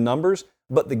showing you the numbers,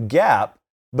 but the gap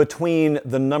between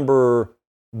the number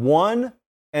 1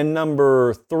 and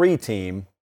number 3 team,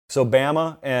 so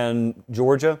Bama and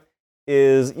Georgia,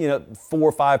 is 4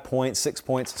 or 5 points, 6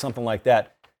 points, something like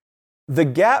that. The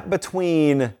gap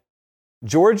between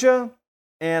Georgia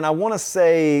and I want to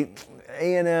say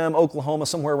A&M, Oklahoma,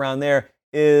 somewhere around there,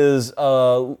 is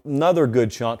another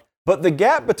good chunk. But the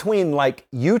gap between like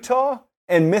Utah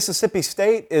and Mississippi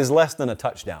State is less than a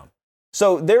touchdown.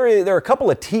 So there are a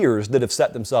couple of tiers that have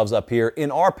set themselves up here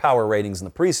in our power ratings in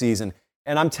the preseason.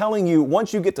 And I'm telling you,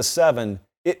 once you get to 7,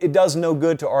 it does no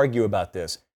good to argue about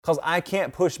this, because I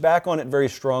can't push back on it very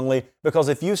strongly, because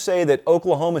if you say that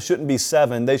Oklahoma shouldn't be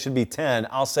 7, they should be 10,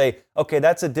 I'll say, okay,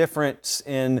 that's a difference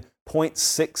in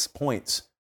 0.6 points.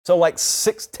 So like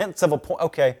 0.6 of a point.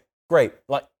 Okay, great.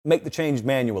 Like make the change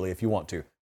manually if you want to.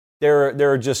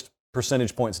 There are just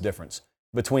percentage points difference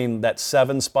between that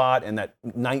 7 spot and that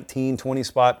 19, 20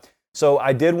 spot. So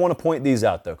I did want to point these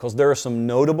out though, because there are some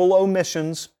notable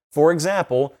omissions. For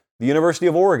example, the University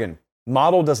of Oregon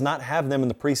model does not have them in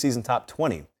the preseason top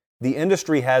 20. The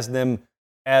industry has them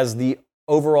as the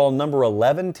overall number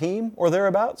 11 team or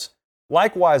thereabouts.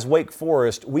 Likewise, Wake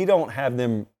Forest, we don't have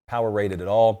them power rated at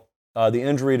all. The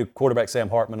injury to quarterback Sam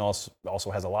Hartman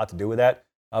also has a lot to do with that,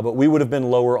 but we would have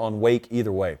been lower on Wake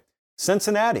either way.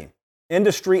 Cincinnati,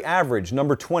 industry average,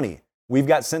 number 20. We've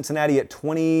got Cincinnati at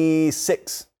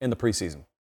 26 in the preseason.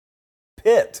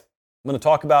 Pitt, I'm going to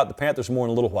talk about the Panthers more in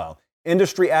a little while.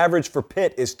 Industry average for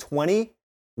Pitt is 20.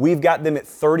 We've got them at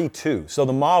 32. So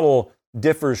the model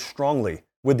differs strongly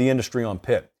with the industry on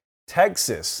Pitt.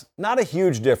 Texas, not a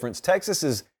huge difference. Texas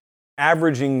is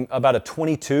averaging about a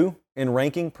 22 in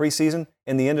ranking preseason.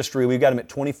 In the industry, we've got them at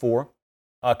 24.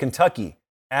 Kentucky,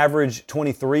 average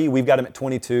 23. We've got them at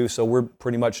 22. So we're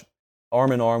pretty much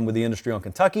arm in arm with the industry on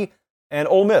Kentucky. And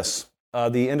Ole Miss,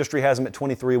 the industry has them at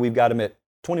 23. We've got them at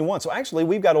 21. So actually,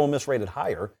 we've got Ole Miss rated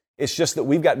higher. It's just that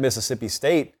we've got Mississippi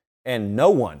State, and no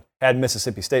one had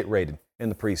Mississippi State rated in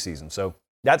the preseason. So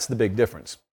that's the big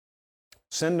difference.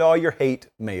 Send all your hate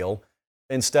mail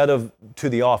instead of to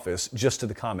the office, just to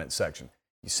the comment section.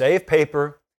 You save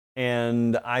paper,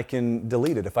 and I can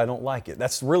delete it if I don't like it.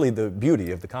 That's really the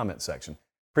beauty of the comment section.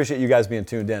 Appreciate you guys being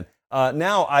tuned in.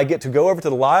 Now I get to go over to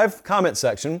the live comment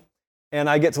section, and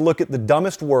I get to look at the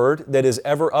dumbest word that is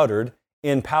ever uttered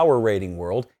in power rating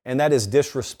world, and that is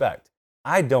disrespect.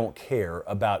 I don't care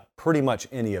about pretty much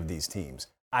any of these teams.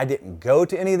 I didn't go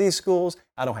to any of these schools.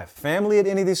 I don't have family at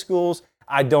any of these schools.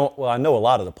 I know a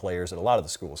lot of the players at a lot of the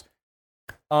schools.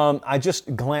 I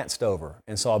just glanced over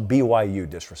and saw BYU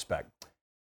disrespect.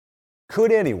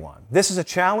 Could anyone, this is a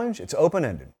challenge, it's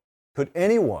open-ended, could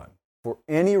anyone, for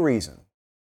any reason,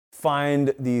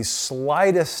 find the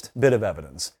slightest bit of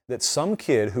evidence that some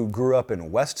kid who grew up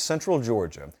in West Central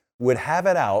Georgia would have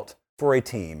it out for a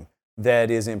team that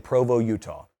is in Provo,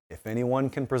 Utah? If anyone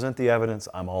can present the evidence,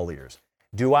 I'm all ears.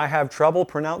 Do I have trouble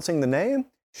pronouncing the name?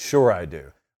 Sure I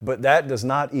do. But that does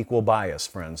not equal bias,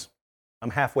 friends.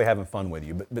 I'm halfway having fun with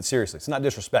you, but seriously, it's not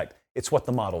disrespect. It's what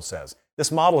the model says.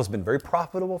 This model has been very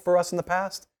profitable for us in the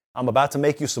past. I'm about to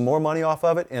make you some more money off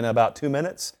of it in about 2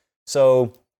 minutes.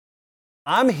 So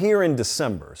I'm here in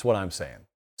December, is what I'm saying.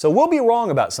 So we'll be wrong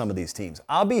about some of these teams.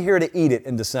 I'll be here to eat it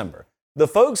in December. The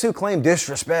folks who claim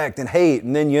disrespect and hate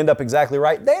and then you end up exactly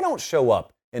right, they don't show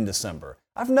up in December.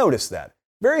 I've noticed that.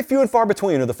 Very few and far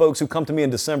between are the folks who come to me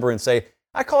in December and say,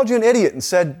 I called you an idiot and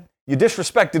said you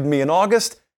disrespected me in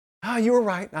August. You were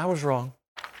right. I was wrong.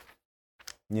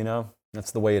 You know,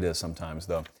 that's the way it is sometimes,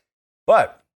 though.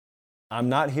 But I'm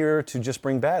not here to just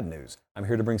bring bad news. I'm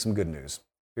here to bring some good news.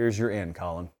 Here's your end,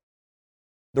 Colin.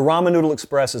 The Ramen Noodle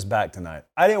Express is back tonight.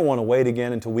 I didn't want to wait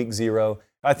again until week 0.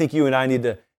 I think you and I need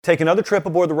to take another trip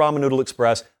aboard the Ramen Noodle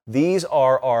Express. These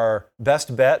are our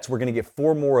best bets. We're going to get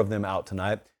 4 more of them out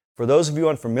tonight. For those of you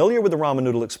unfamiliar with the Ramen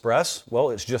Noodle Express,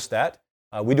 well, it's just that.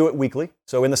 We do it weekly.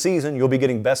 So in the season, you'll be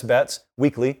getting best bets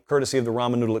weekly, courtesy of the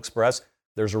Ramen Noodle Express.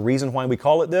 There's a reason why we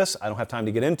call it this. I don't have time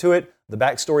to get into it. The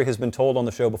backstory has been told on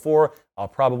the show before. I'll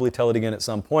probably tell it again at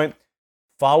some point.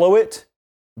 Follow it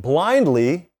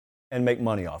blindly and make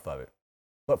money off of it.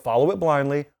 But follow it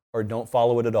blindly or don't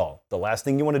follow it at all. The last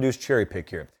thing you want to do is cherry pick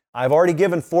here. I've already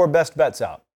given 4 best bets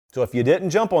out. So if you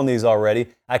didn't jump on these already,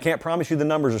 I can't promise you the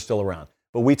numbers are still around.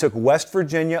 But we took West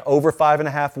Virginia over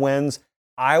 5.5 wins,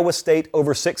 Iowa State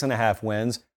over 6.5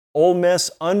 wins, Ole Miss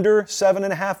under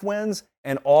 7.5 wins,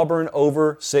 and Auburn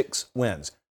over 6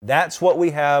 wins. That's what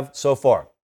we have so far.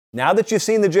 Now that you've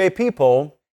seen the JP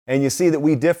poll and you see that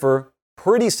we differ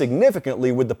pretty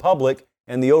significantly with the public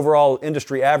and the overall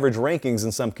industry average rankings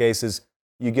in some cases,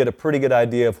 you get a pretty good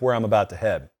idea of where I'm about to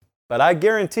head. But I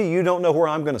guarantee you don't know where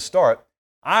I'm going to start.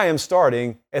 I am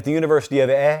starting at the University of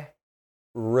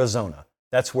Arizona.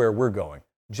 That's where we're going.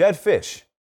 Jedd Fisch,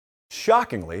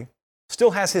 shockingly,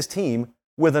 still has his team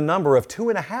with a number of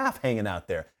 2.5 hanging out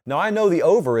there. Now, I know the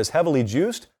over is heavily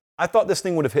juiced. I thought this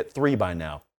thing would have hit 3 by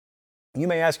now. You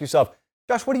may ask yourself,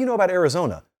 Josh, what do you know about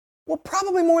Arizona? Well,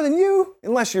 probably more than you,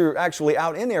 unless you're actually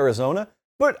out in Arizona.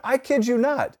 But I kid you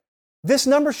not. This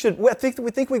number we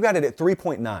think we've got it at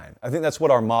 3.9. I think that's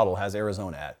what our model has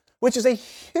Arizona at, which is a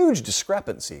huge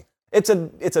discrepancy. It's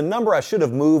a number I should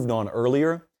have moved on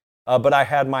earlier, but I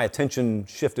had my attention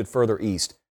shifted further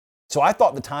east. So I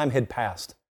thought the time had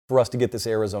passed for us to get this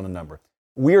Arizona number.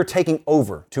 We are taking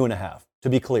over 2.5, to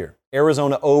be clear.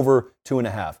 Arizona over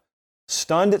 2.5.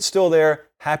 Stunned it's still there,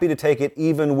 happy to take it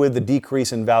even with the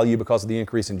decrease in value because of the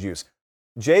increase in juice.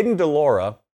 Jayden de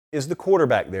Laura is the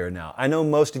quarterback there now. I know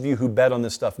most of you who bet on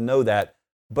this stuff know that,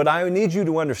 but I need you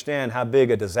to understand how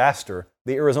big a disaster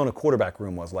the Arizona quarterback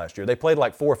room was last year. They played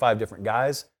like 4 or 5 different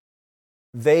guys.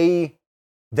 They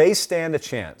stand a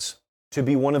chance to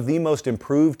be one of the most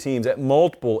improved teams at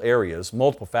multiple areas,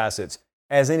 multiple facets,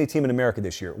 as any team in America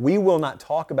this year. We will not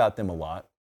talk about them a lot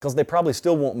because they probably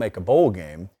still won't make a bowl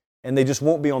game and they just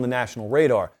won't be on the national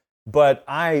radar. But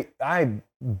I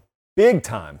big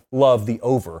time love the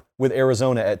over with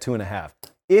Arizona at 2.5.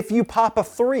 If you pop a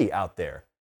 3 out there,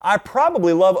 I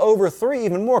probably love over 3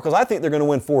 even more because I think they're going to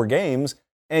win 4 games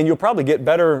and you'll probably get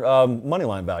better money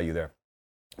line value there.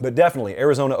 But definitely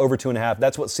Arizona over 2.5.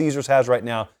 That's what Caesars has right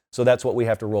now, so that's what we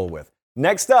have to roll with.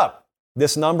 Next up,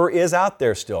 this number is out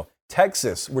there still.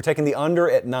 Texas, we're taking the under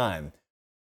at 9.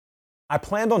 I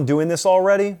planned on doing this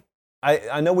already.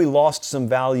 I know we lost some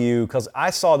value because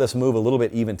I saw this move a little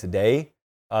bit even today.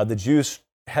 The juice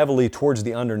heavily towards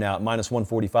the under now at minus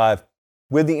 145.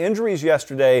 With the injuries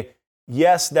yesterday,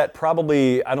 yes, that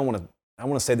probably, I want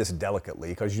to say this delicately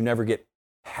because you never get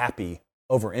happy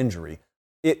over injury.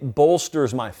 It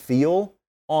bolsters my feel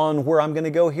on where I'm going to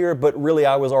go here, but really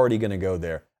I was already going to go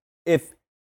there. If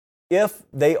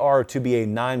they are to be a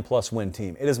 9+ win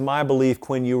team, it is my belief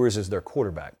Quinn Ewers is their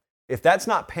quarterback. If that's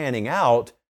not panning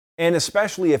out, and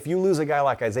especially if you lose a guy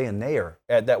like Isaiah Neyor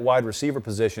at that wide receiver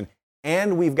position,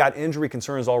 and we've got injury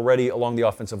concerns already along the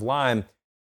offensive line,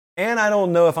 and I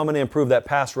don't know if I'm going to improve that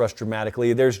pass rush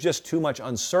dramatically, there's just too much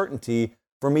uncertainty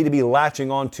for me to be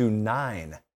latching on to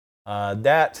 9.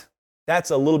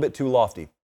 That's a little bit too lofty.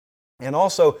 And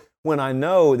also, when I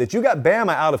know that you got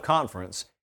Bama out of conference,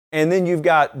 and then you've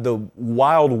got the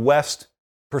Wild West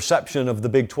perception of the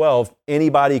Big 12.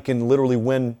 Anybody can literally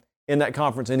win in that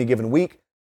conference any given week.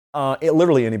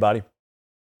 Literally anybody.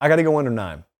 I got to go under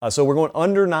 9. So we're going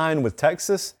under 9 with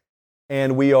Texas,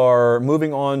 and we are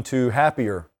moving on to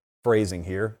happier phrasing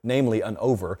here, namely an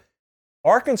over.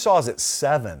 Arkansas is at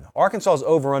 7. Arkansas's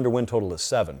over-under win total is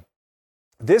 7.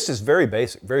 This is very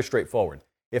basic, very straightforward.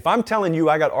 If I'm telling you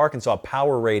I got Arkansas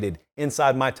power rated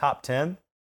inside my top 10,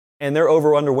 and their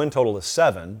over-under win total is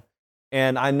 7,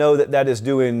 and I know that that is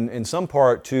due in some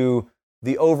part to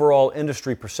the overall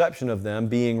industry perception of them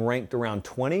being ranked around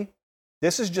 20,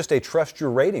 this is just a trust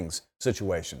your ratings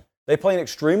situation. They play an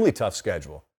extremely tough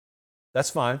schedule.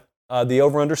 That's fine. The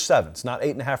over-under 7. It's not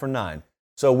 8.5 or 9.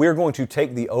 So we're going to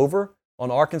take the over on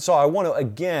Arkansas. I want to,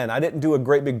 again, I didn't do a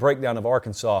great big breakdown of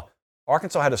Arkansas.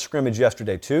 Arkansas had a scrimmage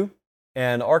yesterday too.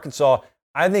 And Arkansas,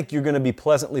 I think you're going to be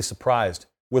pleasantly surprised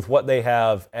with what they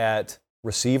have at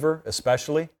receiver,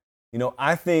 especially. You know,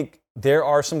 I think there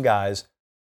are some guys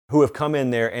who have come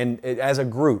in there, and as a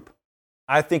group,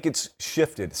 I think it's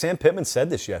shifted. Sam Pittman said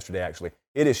this yesterday, actually.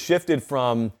 It has shifted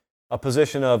from a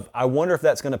position of, I wonder if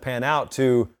that's going to pan out,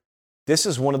 to this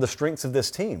is one of the strengths of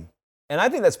this team. And I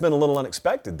think that's been a little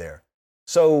unexpected there.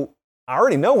 So I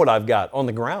already know what I've got on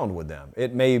the ground with them.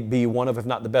 It may be one of, if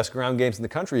not the best ground games in the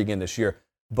country again this year,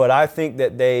 but I think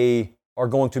that they are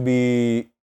going to be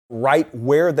right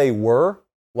where they were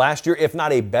last year, if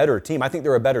not a better team. I think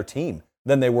they're a better team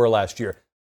than they were last year.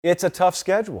 It's a tough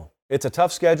schedule. It's a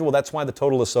tough schedule. That's why the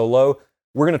total is so low.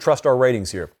 We're going to trust our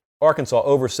ratings here. Arkansas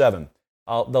over 7.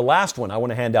 The last one I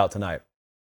want to hand out tonight.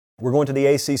 We're going to the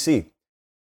ACC.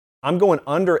 I'm going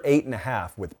under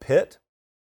 8.5 with Pitt.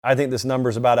 I think this number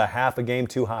is about a half a game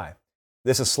too high.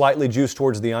 This is slightly juiced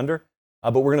towards the under,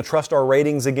 but we're going to trust our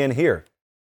ratings again here.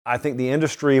 I think the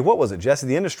industry, what was it, Jesse?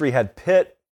 The industry had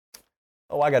Pitt.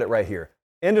 Oh, I got it right here.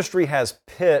 Industry has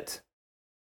Pitt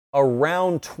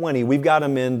around 20. We've got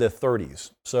them in the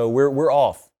 30s. So we're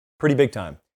off pretty big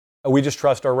time. We just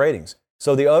trust our ratings.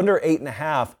 So the under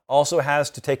 8.5 also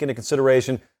has to take into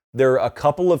consideration there are a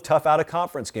couple of tough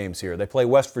out-of-conference games here. They play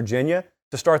West Virginia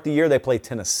to start the year. They play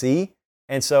Tennessee.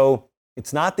 And so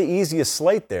it's not the easiest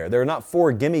slate there. There are not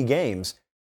 4 gimme games.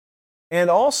 And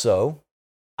also,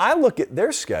 I look at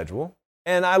their schedule,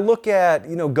 and I look at,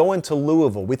 going to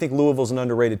Louisville. We think Louisville's an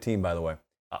underrated team, by the way.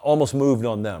 I almost moved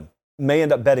on them. May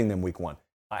end up betting them week 1.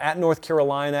 At North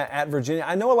Carolina, at Virginia.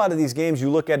 I know a lot of these games you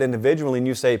look at individually and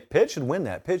you say, Pitt should win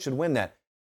that. Pitt should win that.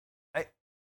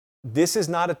 This is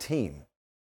not a team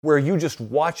where you just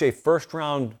watch a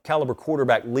first-round caliber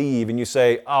quarterback leave and you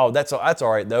say, oh, that's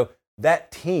all right, though.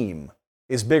 That team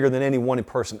is bigger than any one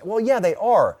person. Well, yeah, they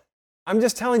are. I'm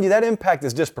just telling you that impact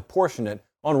is disproportionate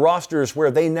on rosters where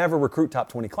they never recruit top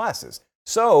 20 classes.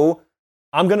 So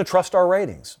I'm going to trust our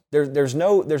ratings. There's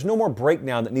no more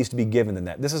breakdown that needs to be given than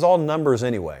that. This is all numbers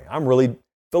anyway. I'm really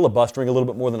filibustering a little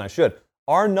bit more than I should.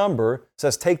 Our number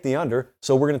says take the under,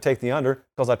 so we're going to take the under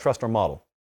because I trust our model.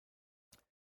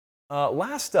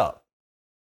 Last up,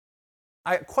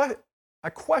 I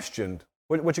questioned,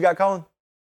 what you got, Colin?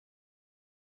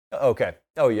 Okay.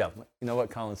 Oh, yeah. You know what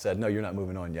Colin said? No, you're not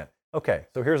moving on yet. Okay,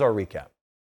 so here's our recap,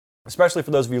 especially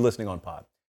for those of you listening on pod.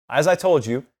 As I told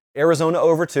you, Arizona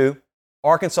over 2,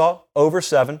 Arkansas over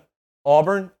 7,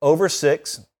 Auburn over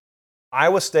 6,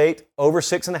 Iowa State over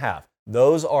 6.5.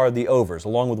 Those are the overs,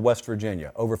 along with West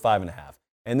Virginia, over 5.5.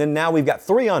 And then now we've got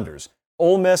 3 unders.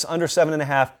 Ole Miss under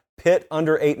 7.5, Pitt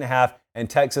under 8.5, and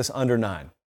Texas under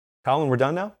 9. Colin, we're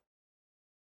done now?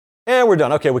 And we're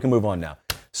done. Okay, we can move on now.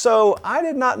 So I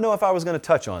did not know if I was going to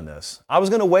touch on this. I was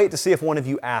going to wait to see if one of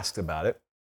you asked about it.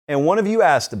 And one of you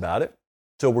asked about it,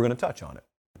 so we're going to touch on it.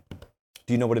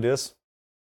 Do you know what it is?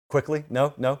 Quickly?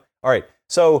 No? All right.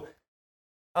 So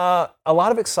a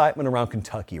lot of excitement around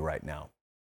Kentucky right now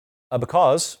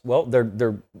because, well,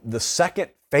 they're the second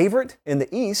favorite in the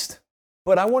East.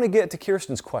 But I want to get to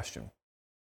Kirsten's question.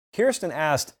 Kirsten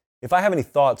asked if I have any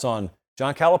thoughts on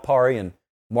John Calipari and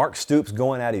Mark Stoops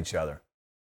going at each other.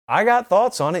 I got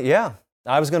thoughts on it, yeah.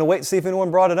 I was going to wait and see if anyone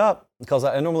brought it up because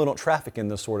I normally don't traffic in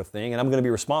this sort of thing, and I'm going to be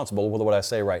responsible with what I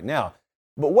say right now.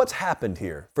 But what's happened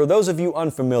here? For those of you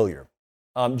unfamiliar,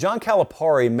 John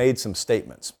Calipari made some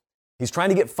statements. He's trying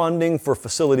to get funding for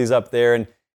facilities up there, and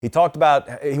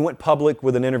he went public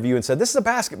with an interview and said, this is a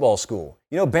basketball school.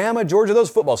 Bama, Georgia, those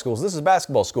football schools. This is a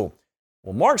basketball school.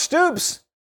 Well, Mark Stoops,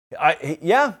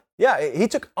 he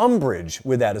took umbrage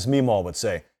with that, as Meemaw would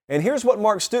say. And here's what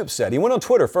Mark Stoops said. He went on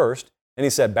Twitter first, and he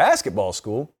said, basketball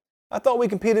school? I thought we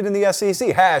competed in the SEC.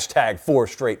 #4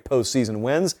 straight postseason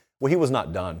wins. Well, he was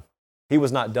not done. he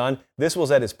was not done. This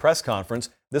was at his press conference.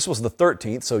 This was the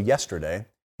 13th, so yesterday.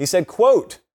 He said,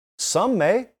 quote, "Some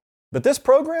may, but this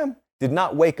program did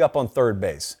not wake up on third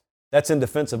base. That's in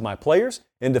defense of my players,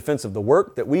 in defense of the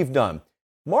work that we've done."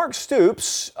 Mark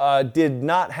Stoops did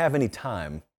not have any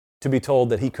time to be told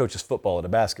that he coaches football at a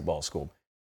basketball school.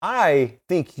 I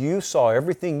think you saw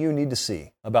everything you need to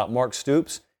see about Mark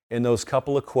Stoops in those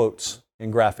couple of quotes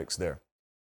and graphics there.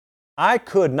 I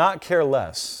could not care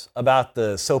less about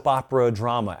the soap opera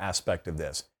drama aspect of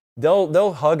this.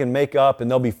 They'll hug and make up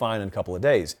and they'll be fine in a couple of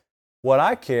days. What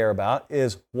I care about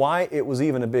is why it was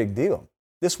even a big deal.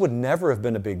 This would never have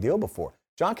been a big deal before.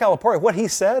 John Calipari, what he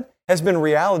said has been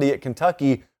reality at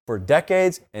Kentucky for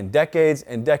decades and decades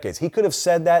and decades. He could have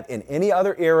said that in any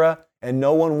other era and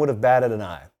no one would have batted an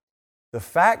eye. The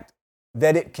fact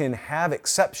that it can have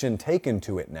exception taken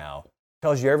to it now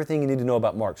tells you everything you need to know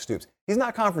about Mark Stoops. He's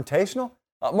not confrontational.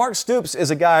 Mark Stoops is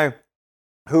a guy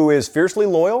who is fiercely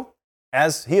loyal,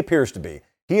 as he appears to be.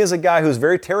 He is a guy who's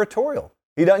very territorial.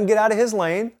 He doesn't get out of his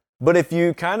lane, but if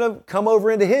you kind of come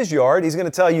over into his yard, he's going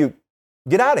to tell you,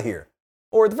 get out of here.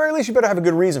 Or at the very least, you better have a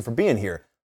good reason for being here.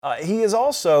 He's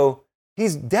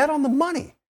dead on the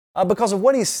money because of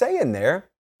what he's saying there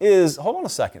is, hold on a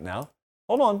second now.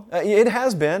 Hold on. It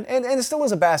has been, and it still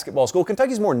is a basketball school.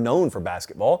 Kentucky's more known for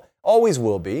basketball, always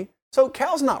will be. So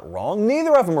Cal's not wrong.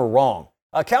 Neither of them are wrong.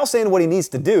 Cal's saying what he needs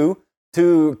to do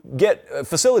to get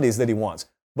facilities that he wants.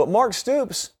 But Mark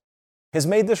Stoops has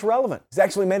made this relevant. He's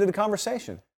actually made it a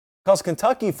conversation because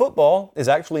Kentucky football is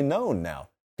actually known now.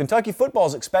 Kentucky football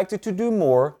is expected to do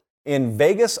more in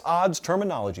Vegas odds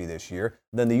terminology this year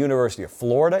than the University of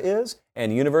Florida is,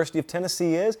 and the University of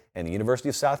Tennessee is, and the University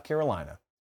of South Carolina.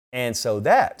 And so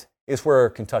that is where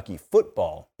Kentucky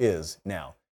football is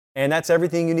now. And that's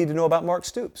everything you need to know about Mark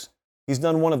Stoops. He's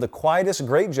done one of the quietest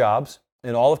great jobs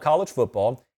in all of college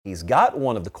football. He's got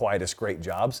one of the quietest great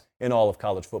jobs in all of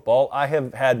college football. I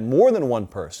have had more than one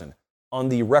person on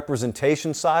the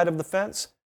representation side of the fence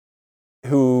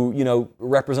who,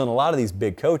 represent a lot of these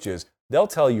big coaches. They'll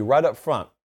tell you right up front,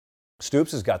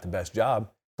 Stoops has got the best job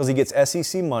because he gets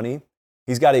SEC money.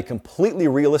 He's got a completely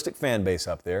realistic fan base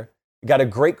up there. He got a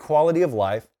great quality of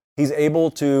life. He's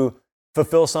able to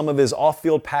fulfill some of his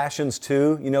off-field passions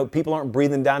too. People aren't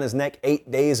breathing down his neck 8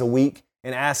 days a week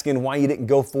and asking why you didn't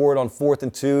go for it on 4th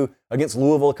and 2 against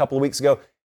Louisville a couple of weeks ago.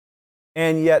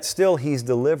 And yet still he's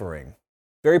delivering.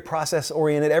 Very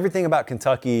process-oriented. Everything about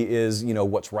Kentucky is,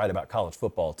 what's right about college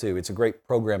football too. It's a great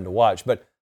program to watch. But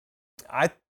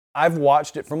I've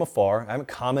watched it from afar. I haven't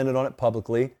commented on it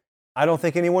publicly. I don't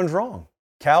think anyone's wrong.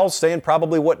 Cal's saying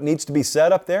probably what needs to be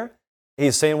said up there.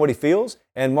 He's saying what he feels.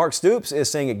 And Mark Stoops is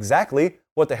saying exactly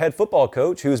what the head football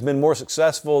coach, who's been more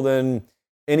successful than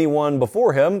anyone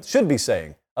before him, should be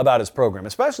saying about his program,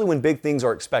 especially when big things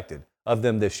are expected of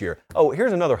them this year. Oh,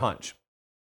 here's another hunch.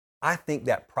 I think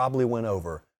that probably went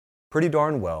over pretty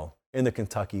darn well in the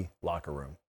Kentucky locker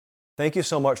room. Thank you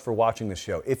so much for watching the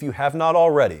show. If you have not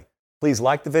already, please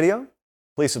like the video,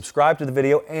 please subscribe to the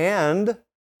video, and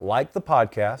like the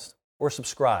podcast, or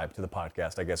subscribe to the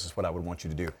podcast, I guess is what I would want you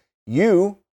to do.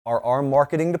 You are our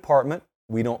marketing department.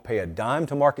 We don't pay a dime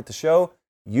to market the show.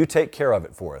 You take care of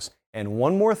it for us. And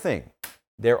one more thing,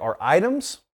 there are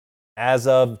items as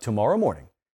of tomorrow morning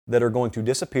that are going to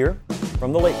disappear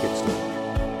from the Late Kick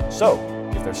store. So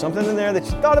if there's something in there that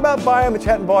you thought about buying but you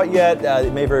hadn't bought yet,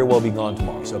 it may very well be gone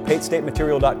tomorrow. So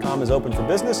PateStateMaterial.com is open for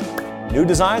business. New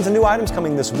designs and new items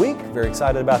coming this week. Very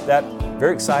excited about that.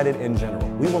 Very excited in general.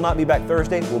 We will not be back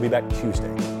Thursday. We'll be back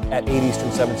Tuesday at 8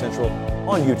 Eastern, 7 Central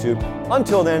on YouTube.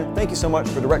 Until then, thank you so much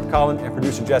for Director Colin and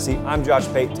Producer Jesse. I'm Josh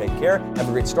Pate. Take care. Have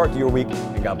a great start to your week,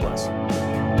 and God bless.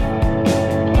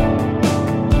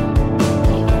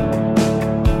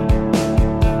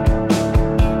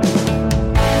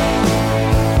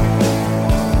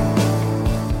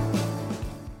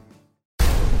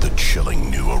 The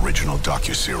chilling new original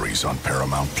docuseries on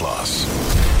Paramount Plus.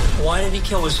 Why did he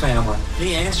kill his family?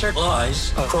 The answer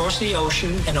lies across the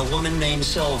ocean in a woman named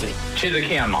Sylvie. She's a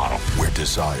Can model. Where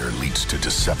desire leads to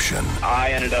deception.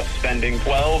 I ended up spending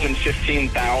 $12,000 and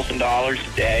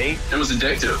 $15,000 a day. It was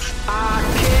addictive. I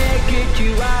can't get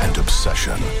you out. And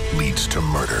obsession leads to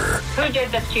murder. Who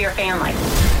did this to your family?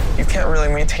 You can't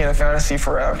really maintain a fantasy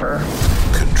forever.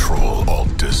 Control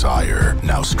Alt Desire.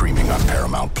 Now streaming on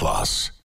Paramount Plus.